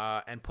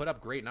 and put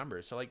up great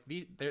numbers. So like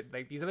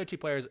these other two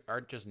players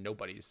aren't just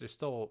nobodies; they're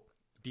still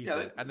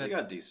decent. Yeah, they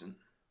got decent.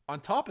 On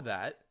top of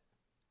that,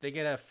 they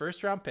get a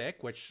first round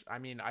pick, which I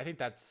mean, I think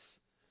that's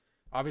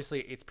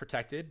obviously it's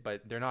protected,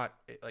 but they're not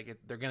like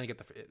they're gonna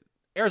get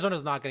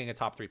Arizona's not getting a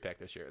top 3 pick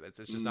this year. It's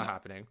just not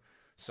happening.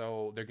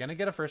 So they're gonna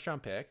get a first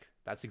round pick.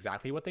 That's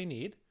exactly what they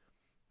need,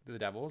 the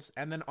Devils.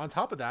 And then on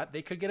top of that,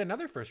 they could get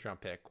another first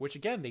round pick, which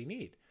again they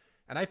need.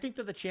 And I think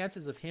that the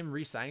chances of him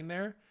re-signing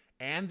there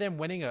and them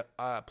winning a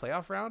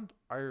playoff round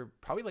are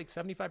probably like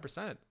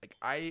 75%. Like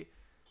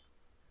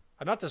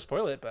I'm not to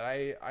spoil it, but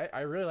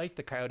I really like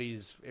the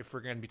Coyotes. If we're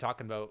going to be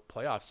talking about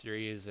playoff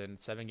series and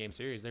 7-game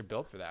series, they're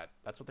built for that.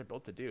 That's what they're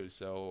built to do.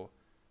 So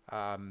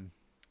I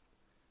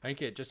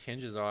think it just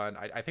hinges on,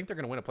 I think they're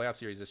going to win a playoff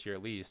series this year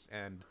at least.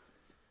 And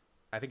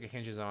I think it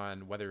hinges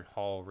on whether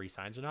Hall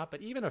re-signs or not.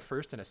 But even a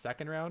first and a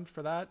second round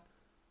for that,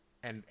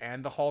 and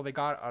the haul they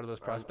got out of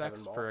those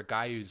prospects for a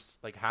guy who's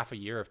like half a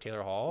year of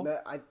Taylor Hall.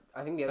 I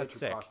think the other two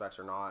sick. prospects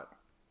are not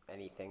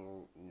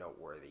anything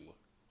noteworthy.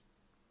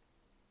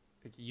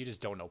 You just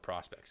don't know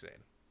prospects, Zane.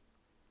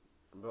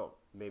 Well,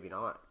 maybe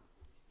not,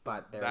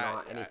 but they're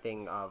not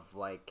anything of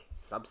like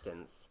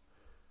substance.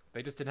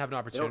 They just didn't have an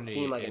opportunity. They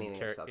don't seem like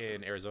anything of substance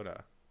in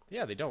Arizona.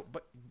 Yeah, they don't.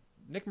 But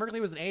Nick Merkley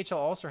was an AHL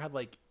All-Star, had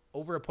like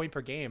over a point per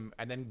game,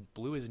 and then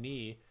blew his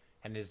knee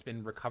and has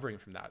been recovering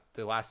from that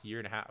the last year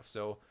and a half.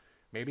 So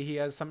maybe he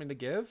has something to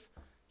give.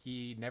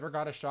 He never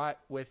got a shot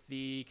with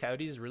the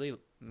Coyotes, really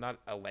not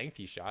a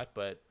lengthy shot,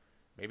 but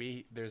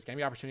maybe there's going to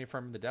be opportunity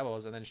from the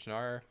Devils. And then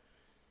Schnarr,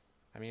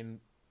 I mean,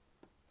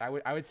 I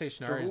would say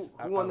Schnarr is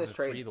who won this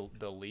trade?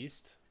 The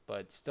least,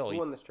 but still, who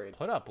won this trade?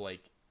 Put up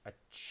like a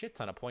shit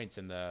ton of points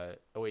in the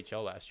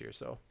OHL last year.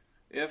 So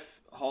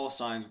if Hall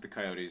signs with the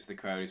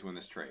Coyotes win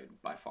this trade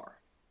by far.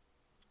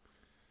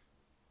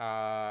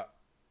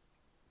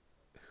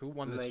 Who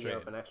won this trade? They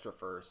give an extra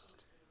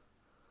first.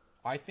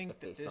 I think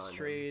that this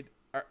trade.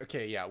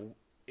 Okay, yeah.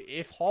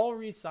 If Hall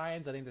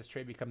resigns, I think this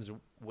trade becomes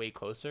way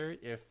closer.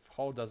 If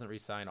Hall doesn't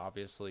resign,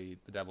 obviously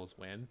the Devils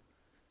win.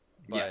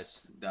 But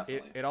yes,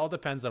 definitely. It all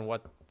depends on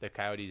what the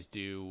Coyotes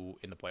do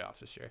in the playoffs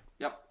this year.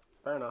 Yep.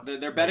 Fair enough.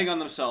 They're betting on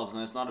themselves,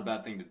 and it's not a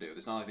bad thing to do.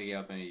 It's not like they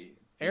have any.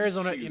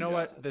 Arizona, you know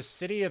what? The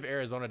city of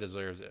Arizona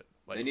deserves it.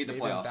 Like, they need the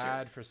playoffs. They've been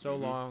bad for so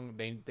long.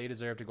 They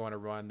deserve to go on a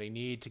run. They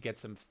need to get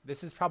some.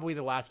 This is probably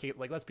the last game.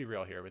 Like, let's be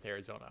real here with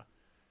Arizona.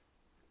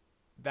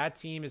 That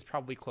team is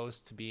probably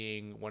close to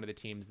being one of the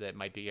teams that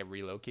might be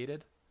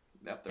relocated.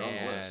 Yep, they're on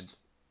the list.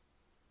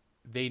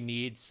 They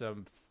need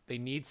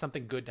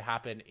something good to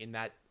happen in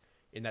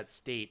that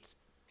state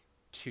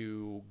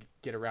to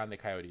get around the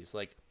Coyotes.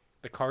 Like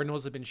the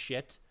Cardinals have been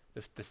shit.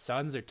 The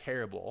Suns are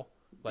terrible.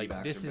 Like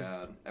D-backs this is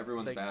bad.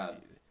 Everyone's like, bad.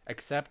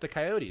 Except the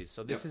Coyotes.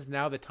 So this is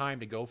now the time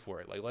to go for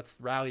it. Like let's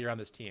rally around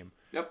this team.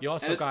 Yep. You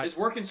also it's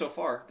working so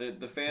far. The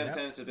fan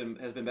attendance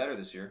has been better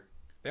this year.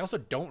 They also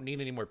don't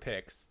need any more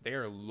picks. They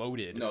are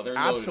loaded. No, they're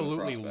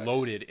absolutely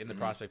loaded in the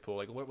prospect pool.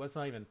 Like what's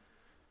not even.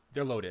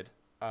 They're loaded.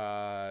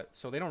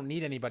 So they don't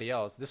need anybody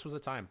else. This was a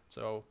time.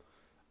 So,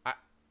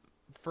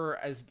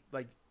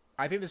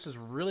 I think this was a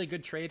really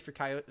good trade for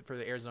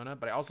the Arizona,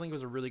 but I also think it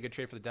was a really good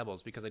trade for the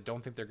Devils because I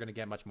don't think they're going to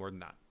get much more than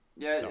that.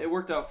 Yeah, it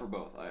worked out for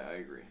both. I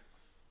agree.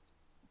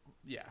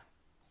 Yeah.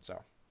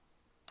 So,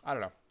 I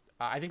don't know.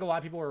 I think a lot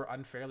of people were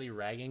unfairly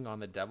ragging on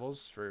the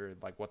Devils for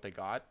like what they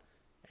got,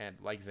 and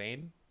like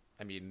Zane,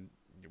 I mean,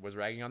 was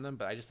ragging on them,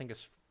 but I just think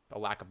it's a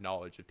lack of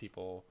knowledge of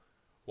people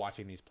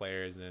watching these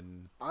players.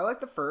 And I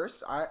like the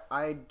first.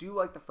 I do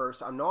like the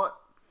first. I'm not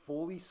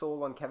fully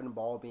sold on Kevin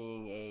Ball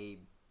being a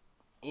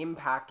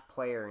impact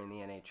player in the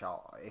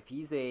NHL. If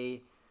he's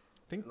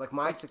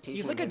my expectation,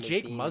 he's like a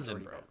Jake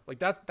Muzzin, bro. Like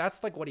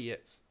that's like what he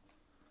is.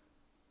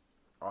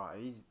 Oh,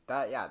 he's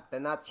that. Yeah,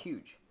 then that's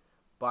huge.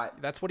 But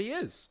that's what he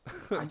is.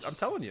 I'm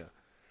telling you.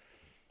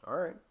 All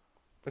right.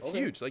 That's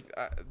huge. Like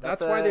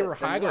that's why they were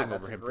haggling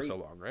over him for so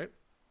long, right?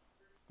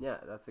 Yeah,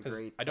 that's a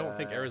great. I don't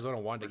think Arizona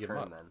wanted to give him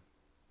up. Then.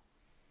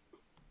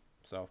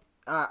 So.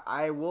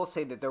 I will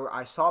say that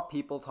I saw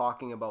people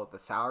talking about the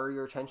salary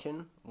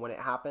retention when it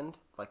happened.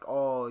 Like,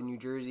 oh, New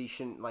Jersey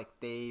shouldn't, like,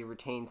 they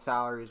retain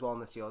salary as well in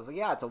this deal. I was like,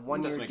 yeah, it's a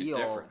 1-year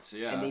deal,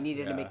 and they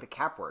needed to make the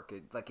cap work.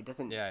 It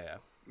doesn't. Yeah.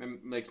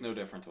 It makes no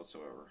difference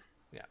whatsoever.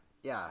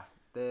 Yeah.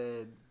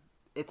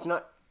 It's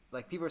not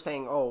like people are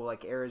saying, oh,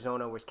 like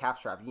Arizona was cap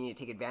strapped. You need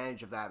to take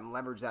advantage of that and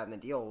leverage that in the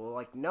deal. Well,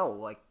 like, no,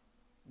 like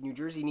New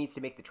Jersey needs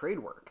to make the trade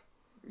work.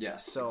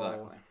 Yes, so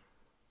exactly.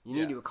 You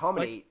need to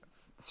accommodate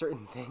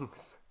certain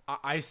things.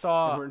 I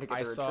saw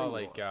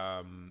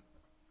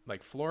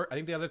like Florida. I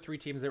think the other 3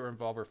 teams that were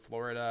involved were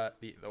Florida,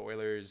 the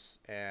Oilers,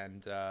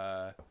 and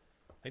I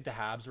think the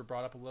Habs were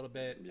brought up a little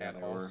bit. Yeah,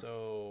 and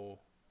also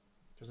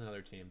there's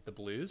another team, the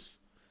Blues.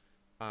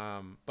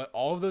 But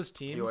all of those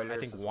teams, I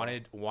think,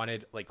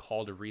 wanted like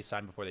Hall to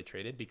re-sign before they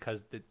traded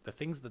because the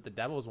things that the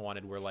Devils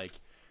wanted were like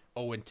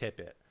Owen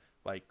Tippett,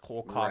 like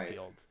Cole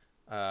Caulfield,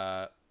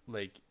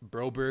 like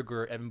Broberg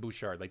or Evan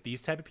Bouchard, like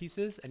these type of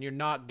pieces, and you're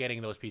not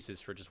getting those pieces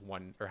for just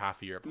 1 or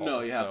half a year of Hall. No,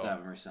 you have to have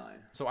him resign.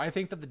 So I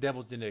think that the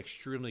Devils did an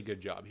extremely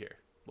good job here.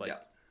 Like,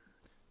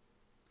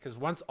 Because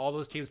once all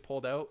those teams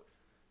pulled out,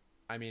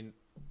 I mean,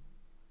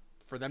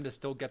 for them to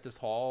still get this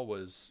haul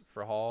was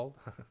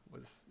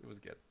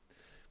good.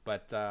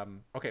 But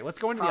okay, let's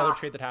go into the other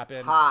trade that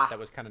happened that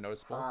was kind of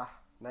noticeable.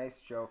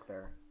 Nice joke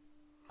there.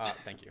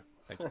 Thank you.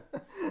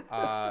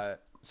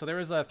 So there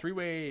was a three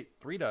to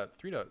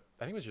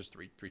I think it was just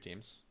three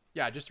teams.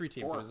 Yeah, just three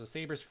teams. 4. It was the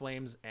Sabres,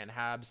 Flames, and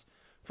Habs.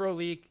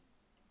 Frolik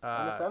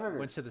And the Senators.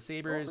 went to the Don't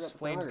Sabres. forget the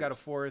Flames got a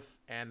Senators. 4th,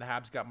 and the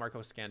Habs got Marco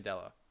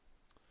Scandella.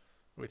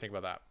 What do you think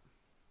about that?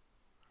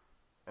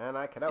 And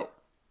I cut out.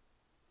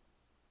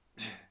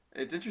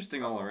 It's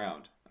interesting all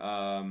around.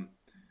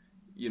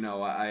 You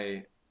know,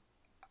 I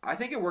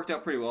think it worked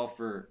out pretty well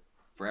for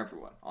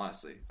everyone.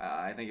 Honestly,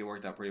 I think it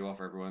worked out pretty well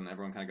for everyone.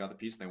 Everyone kind of got the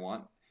piece they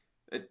want.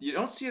 You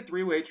don't see a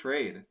 3-way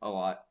trade a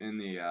lot in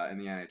the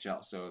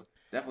NHL, so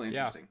definitely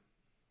interesting.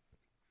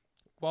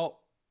 Well,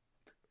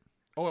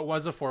 it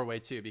was a 4-way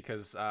too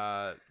because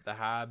the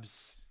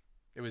Habs,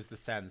 it was the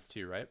Sens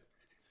too, right?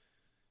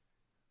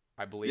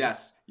 I believe.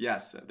 Yes,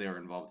 they were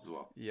involved as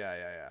well.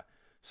 Yeah.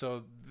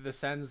 So the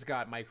Sens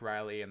got Mike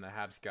Riley and the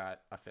Habs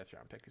got a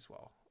 5th-round pick as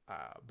well.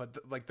 But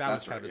that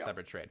was kind of a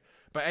separate trade.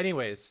 But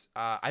anyways,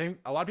 I think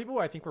a lot of people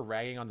were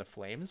ragging on the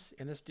Flames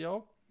in this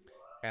deal.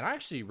 And I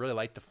actually really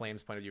like the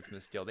Flames' point of view from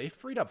this deal. They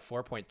freed up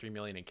 $4.3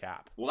 million in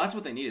cap. Well, that's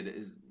what they needed.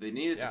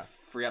 To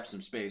free up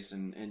some space,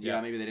 and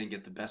maybe they didn't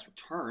get the best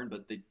return,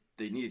 but they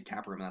needed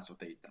cap room, and that's what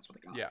they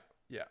got.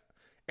 Yeah.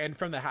 And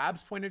from the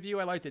Habs' point of view,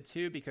 I liked it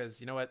too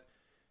because you know what?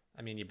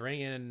 I mean, you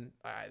bring in.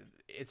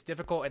 It's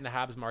difficult in the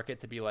Habs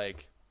market to be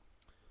like,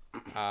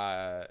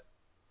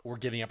 we're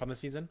giving up on the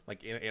season,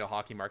 like in a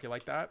hockey market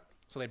like that.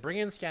 So they bring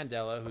in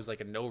Scandella, who's like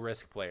a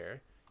no-risk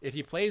player. If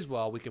he plays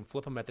well, we can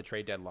flip him at the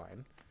trade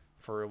deadline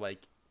for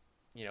like,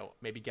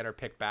 maybe get our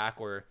pick back,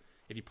 or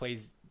if he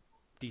plays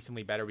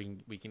decently better,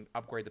 we can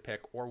upgrade the pick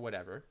or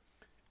whatever.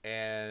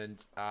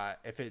 And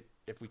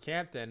if we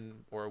can't,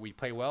 then or we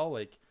play well,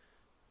 like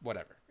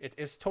whatever.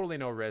 It's totally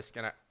no risk,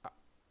 and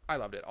I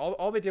loved it.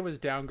 All they did was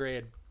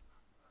downgrade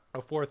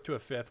a 4th to a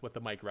 5th with the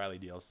Mike Riley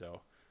deal.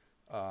 So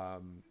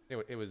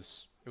it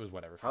was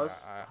whatever.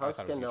 How's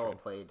Scandella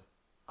played?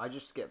 I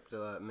just skipped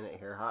a minute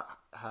here.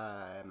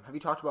 Have you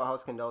talked about how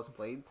Scandella's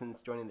played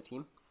since joining the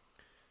team?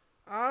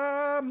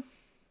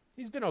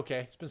 He's been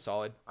okay. He's been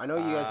solid. I know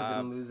you guys have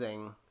been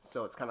losing,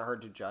 so it's kind of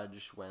hard to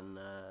judge when.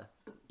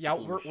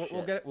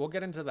 We'll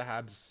get into the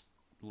Habs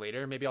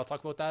later. Maybe I'll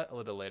talk about that a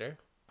little bit later.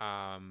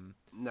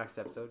 Next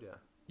episode, yeah.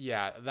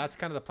 Yeah, that's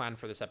kind of the plan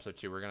for this episode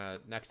too.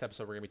 Next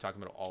episode we're gonna be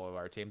talking about all of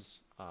our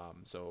teams.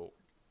 So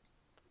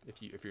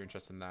if you're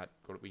interested in that,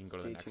 we can go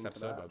to the next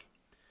episode. But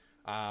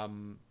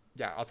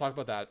yeah, I'll talk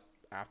about that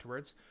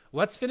afterwards.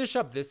 Let's finish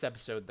up this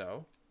episode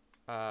though,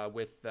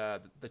 with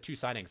the 2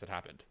 signings that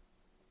happened.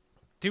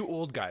 2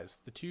 old guys,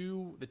 the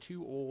two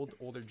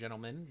older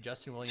gentlemen,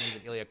 Justin Williams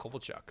and Ilya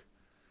Kovalchuk.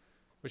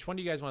 Which one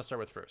do you guys want to start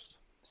with first?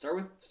 Start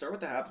with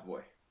the Habs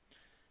boy.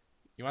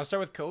 You want to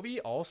start with Kobe,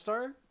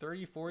 All-Star,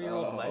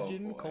 34-year-old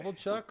legend, boy.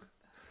 Kovalchuk?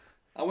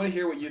 I want to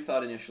hear what you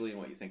thought initially and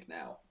what you think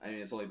now. I mean,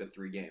 it's only been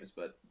 3 games,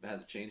 but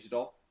has it changed at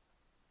all?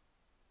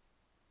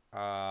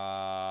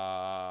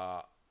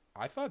 I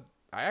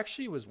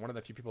actually was one of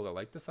the few people that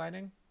liked the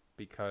signing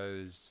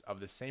because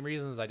of the same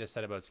reasons I just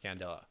said about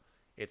Scandella.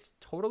 It's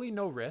totally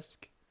no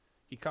risk.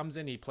 He comes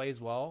in, he plays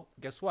well.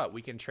 Guess what?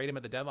 We can trade him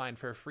at the deadline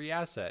for a free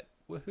asset.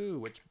 Woohoo!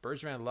 Which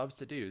Bergevin loves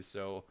to do.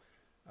 So,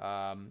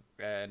 and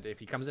if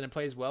he comes in and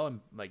plays well and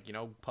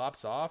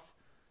pops off,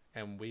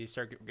 and we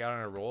start getting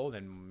on a roll,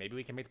 then maybe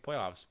we can make the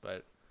playoffs.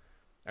 But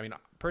I mean,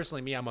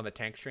 personally, I'm on the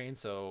tank train,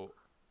 so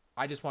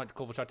I just want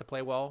Kovalchuk to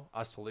play well,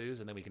 us to lose,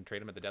 and then we can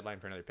trade him at the deadline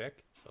for another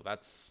pick. So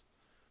that's.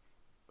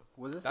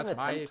 Was this an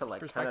attempt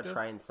to kind of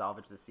try and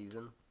salvage the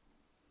season?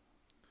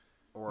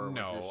 Or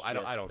was this just, I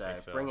don't think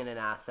so. Bringing an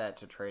asset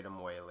to trade him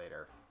away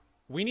later?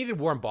 We needed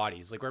warm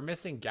bodies. Like, we're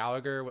missing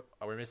Gallagher,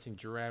 we're missing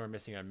Duran, we're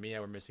missing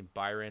Amia, we're missing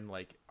Byron.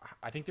 Like,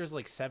 I think there's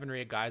like 7 or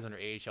 8 guys on our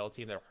AHL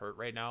team that are hurt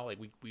right now. Like,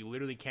 we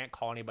literally can't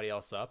call anybody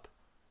else up.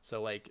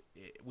 So like,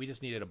 we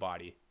just needed a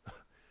body.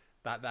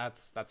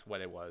 that's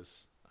what it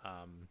was.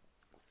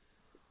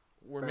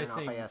 We're Fair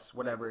missing. Enough, I guess.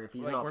 Whatever. If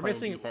he's not we're playing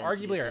missing defense,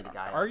 you just need a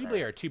guy out arguably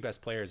there. our 2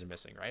 best players are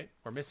missing. Right?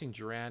 We're missing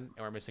Duran and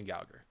we're missing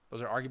Gallagher.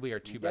 Those are arguably our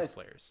 2 best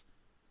players.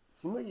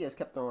 Seemed like you guys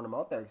kept throwing him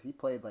out there because he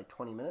played like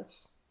 20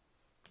 minutes.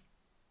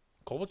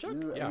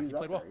 Kovalchuk? He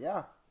played well.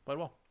 Yeah. Played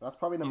well. That's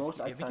probably the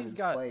most ice time he's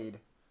played.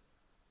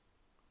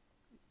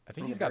 I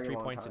think he's got 3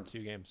 points in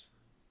 2 games.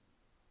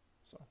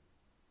 So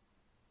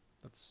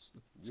that's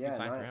a good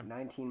sign for him.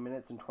 19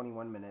 minutes and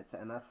 21 minutes,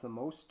 and that's the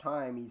most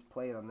time he's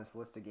played on this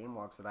list of game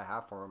logs that I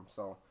have for him.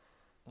 So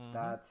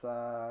that's had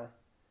a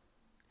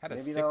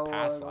maybe sick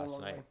pass last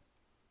night.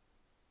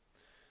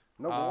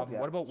 No goals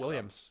yet. What about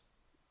Williams?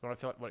 Who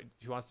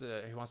wants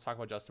to talk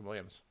about Justin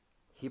Williams?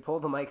 He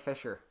pulled the Mike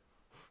Fisher.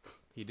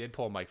 He did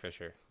pull Mike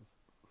Fisher.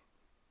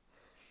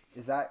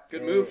 Is that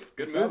good move?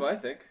 Good move, I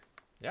think.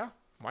 Yeah,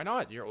 why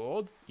not? You're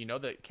old. You know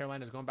that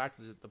Carolina's going back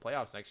to the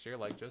playoffs next year.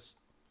 Like, just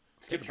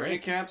skip training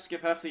camp,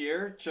 skip half the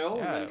year,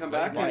 chill, and then come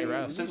back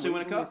and essentially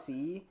win a cup. Was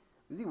he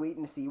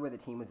waiting to see where the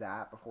team was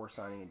at before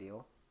signing a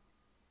deal?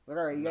 Like,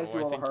 all right, you guys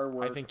do all the hard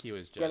work. I think he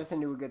was just get us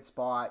into a good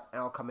spot,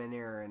 and I'll come in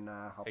here and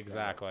help.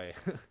 Exactly.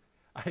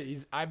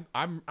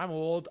 I'm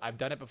old. I've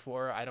done it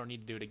before. I don't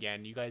need to do it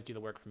again. You guys do the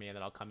work for me, and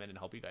then I'll come in and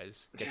help you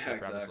guys get to the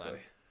promised land.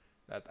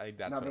 That's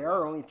now what they it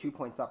are was. only 2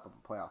 points up of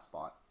a playoff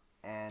spot,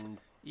 and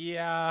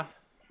Yeah.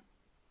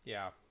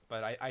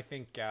 But I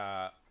think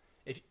I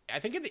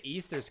think in the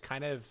East there's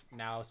kind of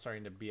now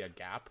starting to be a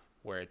gap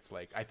where it's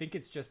like I think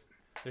it's just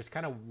there's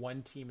kind of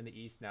one team in the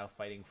East now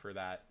fighting for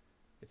that.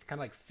 It's kind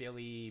of like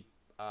Philly,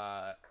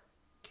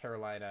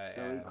 Carolina,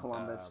 and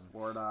Columbus,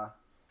 Florida,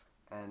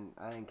 and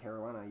I think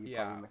Carolina. You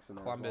probably mix in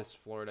there. Columbus, as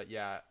well. Florida.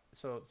 Yeah.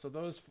 So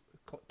those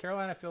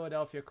Carolina,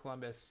 Philadelphia,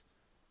 Columbus,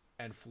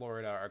 and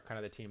Florida are kind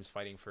of the teams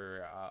fighting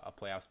for a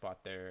playoff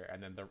spot there,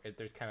 and then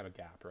there's kind of a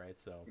gap, right?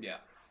 So Yeah.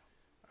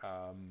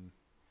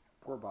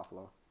 Poor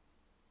Buffalo.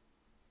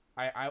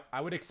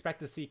 I would expect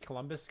to see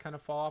Columbus kind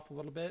of fall off a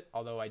little bit,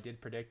 although I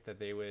did predict that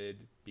they would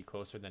be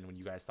closer than when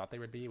you guys thought they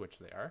would be, which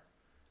they are.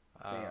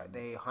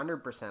 They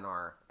 100%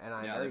 are, and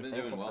I'm very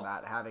thankful for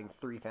that, having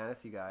 3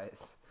 fantasy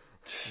guys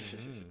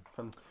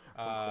from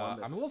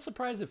Columbus. I'm a little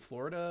surprised if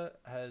Florida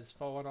has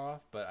fallen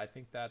off, but I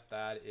think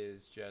that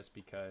is just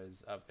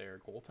because of their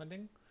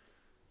goaltending.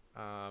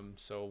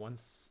 So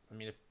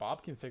if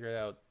Bob can figure it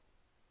out,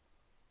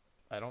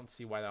 I don't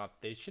see why not.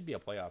 They should be a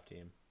playoff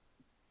team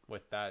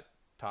with that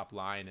top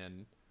line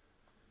and.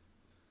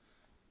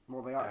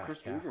 Well, they got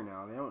Chris Drieger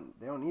now.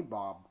 They don't need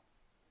Bob.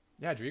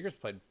 Yeah, Drieger's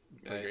played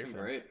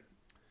great.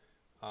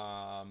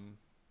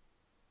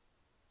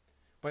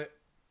 But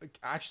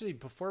actually,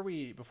 before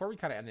we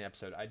kind of end the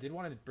episode, I did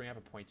want to bring up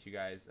a point to you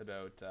guys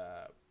about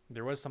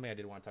there was something I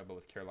did want to talk about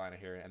with Carolina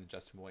here and the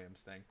Justin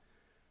Williams thing.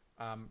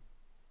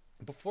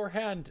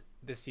 Beforehand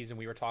this season,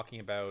 we were talking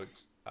about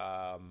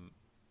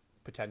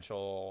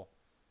potential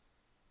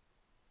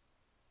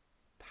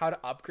how to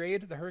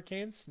upgrade the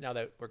Hurricanes now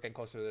that we're getting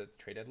closer to the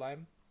trade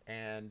deadline,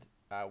 and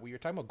we were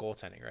talking about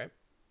goaltending, right?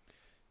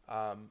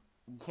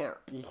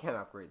 You can't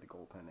upgrade the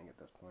goaltending at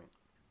this point.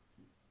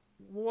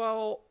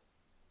 Well,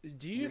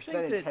 do you You're think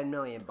spending that $10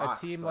 million a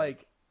team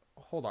like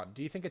hold on,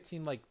 do you think a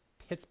team like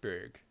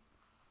Pittsburgh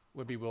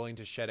would be willing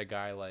to shed a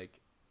guy like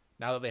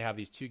now that they have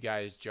these 2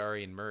 guys,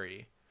 Jari and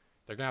Murray?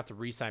 They're gonna have to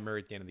re-sign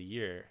Murray at the end of the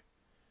year.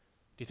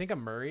 Do you think a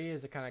Murray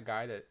is the kind of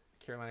guy that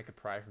Carolina could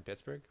pry from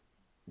Pittsburgh?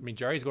 I mean,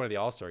 Jari's going to the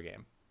All-Star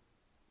game.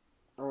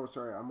 Oh,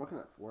 sorry. I'm looking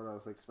at Florida. I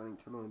was like spending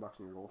 $10 million on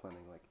your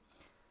goaltending. Like,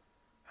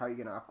 how are you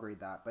going to upgrade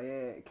that? But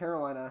yeah,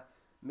 Carolina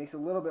makes a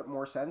little bit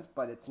more sense,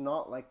 but it's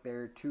not like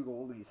their 2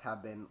 goalies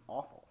have been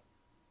awful.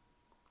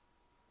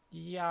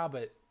 Yeah,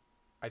 but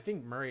I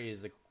think Murray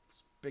is a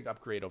big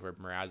upgrade over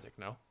Mrazek,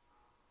 no?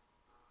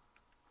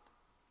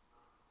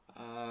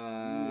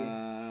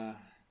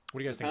 What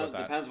do you guys think about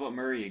that? Depends what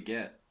Murray you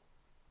get.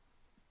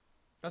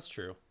 That's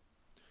true.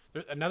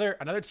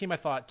 Another team I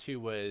thought too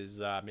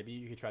was maybe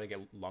you could try to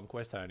get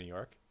Lundqvist out of New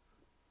York.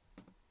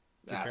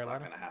 That's Carolina?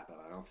 not going to happen.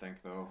 I don't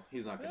think though.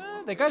 He's not going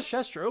to. They got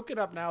Shesterkin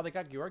up now. They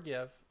got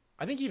Georgiev.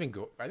 I think even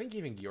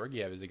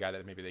Georgiev is a guy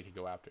that maybe they could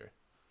go after.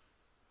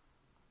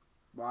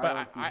 Well, I But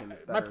don't see him as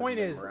better my as point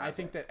is, Mrazek. I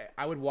think that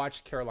I would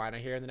watch Carolina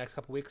here in the next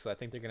couple weeks. So I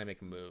think they're going to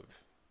make a move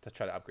to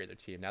try to upgrade their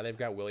team. Now they've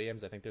got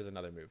Williams. I think there's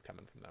another move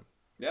coming from them.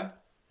 Yeah,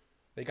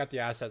 They got the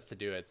assets to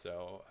do it.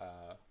 So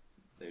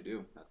they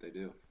do. They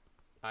do.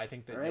 I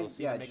think that Right, you'll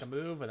see yeah, them make a just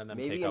move and then them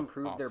maybe take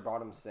improve off. their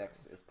bottom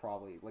 6 is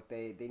probably like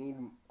they need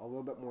a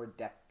little bit more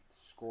depth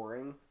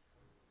scoring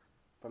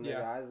from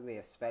their guys. They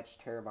have Svech,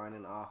 Teravainen,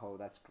 and Aho.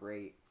 That's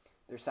great.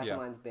 Their second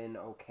line's been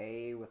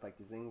okay with like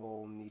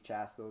Dzingel,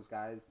 Nichas, those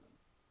guys,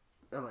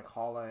 and like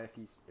Holla if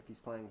he's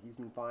playing, he's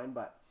been fine.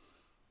 But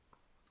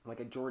like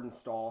a Jordan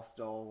Stahl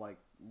still like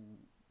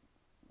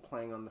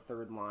playing on the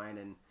 3rd line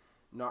and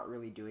not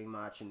really doing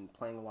much and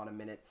playing a lot of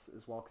minutes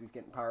as well because he's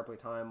getting power play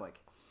time.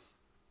 Like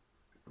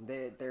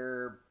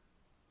their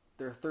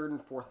 3rd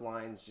and 4th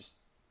lines just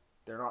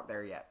they're not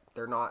there yet.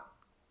 They're not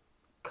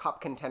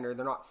cup contender.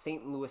 They're not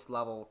St. Louis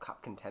level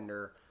cup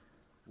contender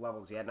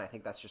levels yet, and I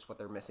think that's just what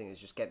they're missing is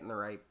just getting the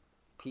right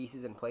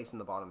pieces in place in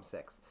the bottom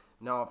 6.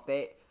 Now,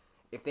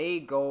 if they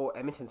go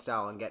Edmonton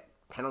style and get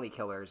penalty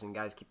killers and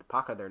guys keep the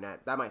puck out of their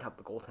net, that might help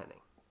the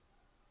goaltending.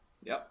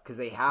 Yep. Because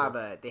they have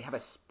a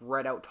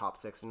spread out top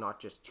 6 and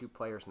not just 2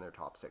 players in their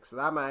top 6, so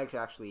that might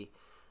actually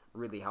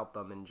really help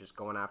them in just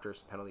going after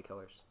some penalty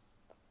killers.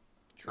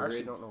 I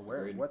actually don't know where.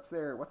 Agreed. What's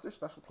their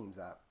special teams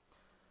at?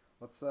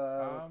 Let's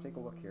take a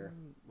look here.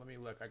 Let me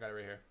look. I got it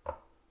right here.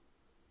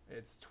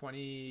 It's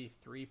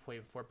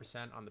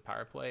 23.4% on the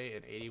power play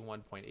and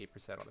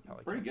 81.8% on the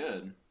penalty. Pretty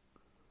good.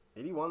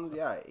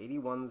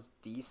 81's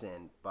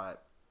decent,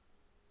 but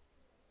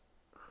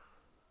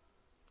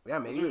yeah,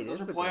 maybe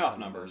Those are the playoff goaltending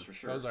numbers then. for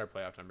sure. Those are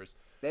playoff numbers.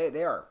 They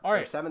are. All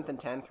right. They're 7th and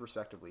 10th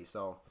respectively.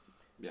 So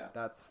Yeah,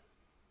 that's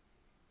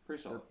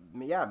pretty solid.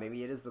 yeah.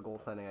 Maybe it is the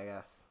goaltending. I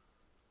guess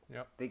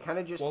Yep. they kind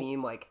of just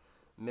seem like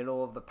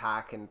middle of the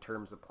pack in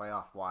terms of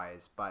playoff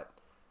wise, but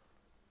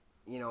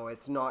you know,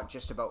 it's not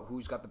just about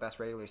who's got the best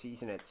regular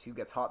season. It's who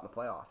gets hot in the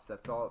playoffs.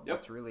 That's all. Yep.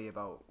 That's really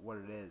about what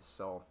it is.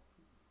 So,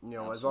 you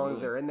know, as long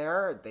as they're in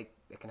there,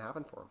 it can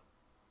happen for them.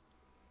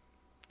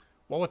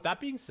 Well, with that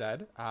being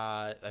said,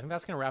 I think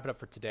that's going to wrap it up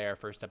for today, our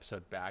first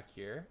episode back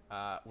here.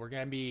 We're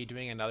going to be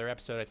doing another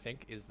episode, I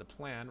think, is the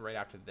plan right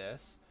after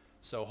this.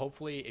 So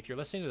hopefully, if you're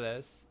listening to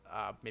this,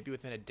 maybe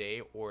within a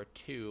day or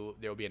two,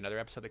 there will be another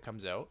episode that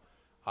comes out.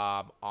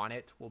 On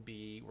it, we're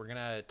going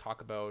to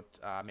talk about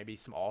maybe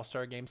some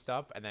All-Star Game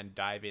stuff and then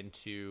dive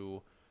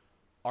into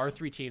our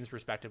three teams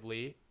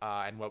respectively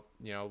and what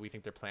we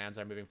think their plans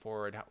are moving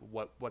forward,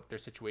 what their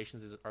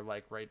situations are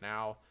like right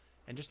now,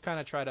 and just kind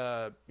of try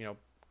to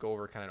go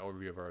over kind of an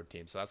overview of our own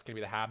team. So that's going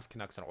to be the Habs,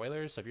 Canucks, and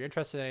Oilers. So if you're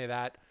interested in any of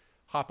that,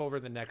 hop over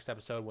to the next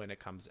episode when it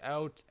comes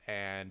out.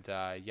 And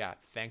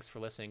thanks for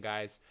listening,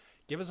 guys.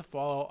 Give us a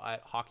follow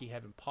at Hockey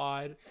Heaven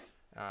Pod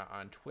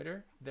on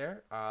Twitter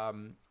there.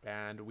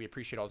 And we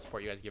appreciate all the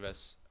support you guys give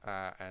us.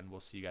 And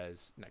we'll see you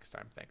guys next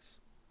time.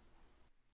 Thanks.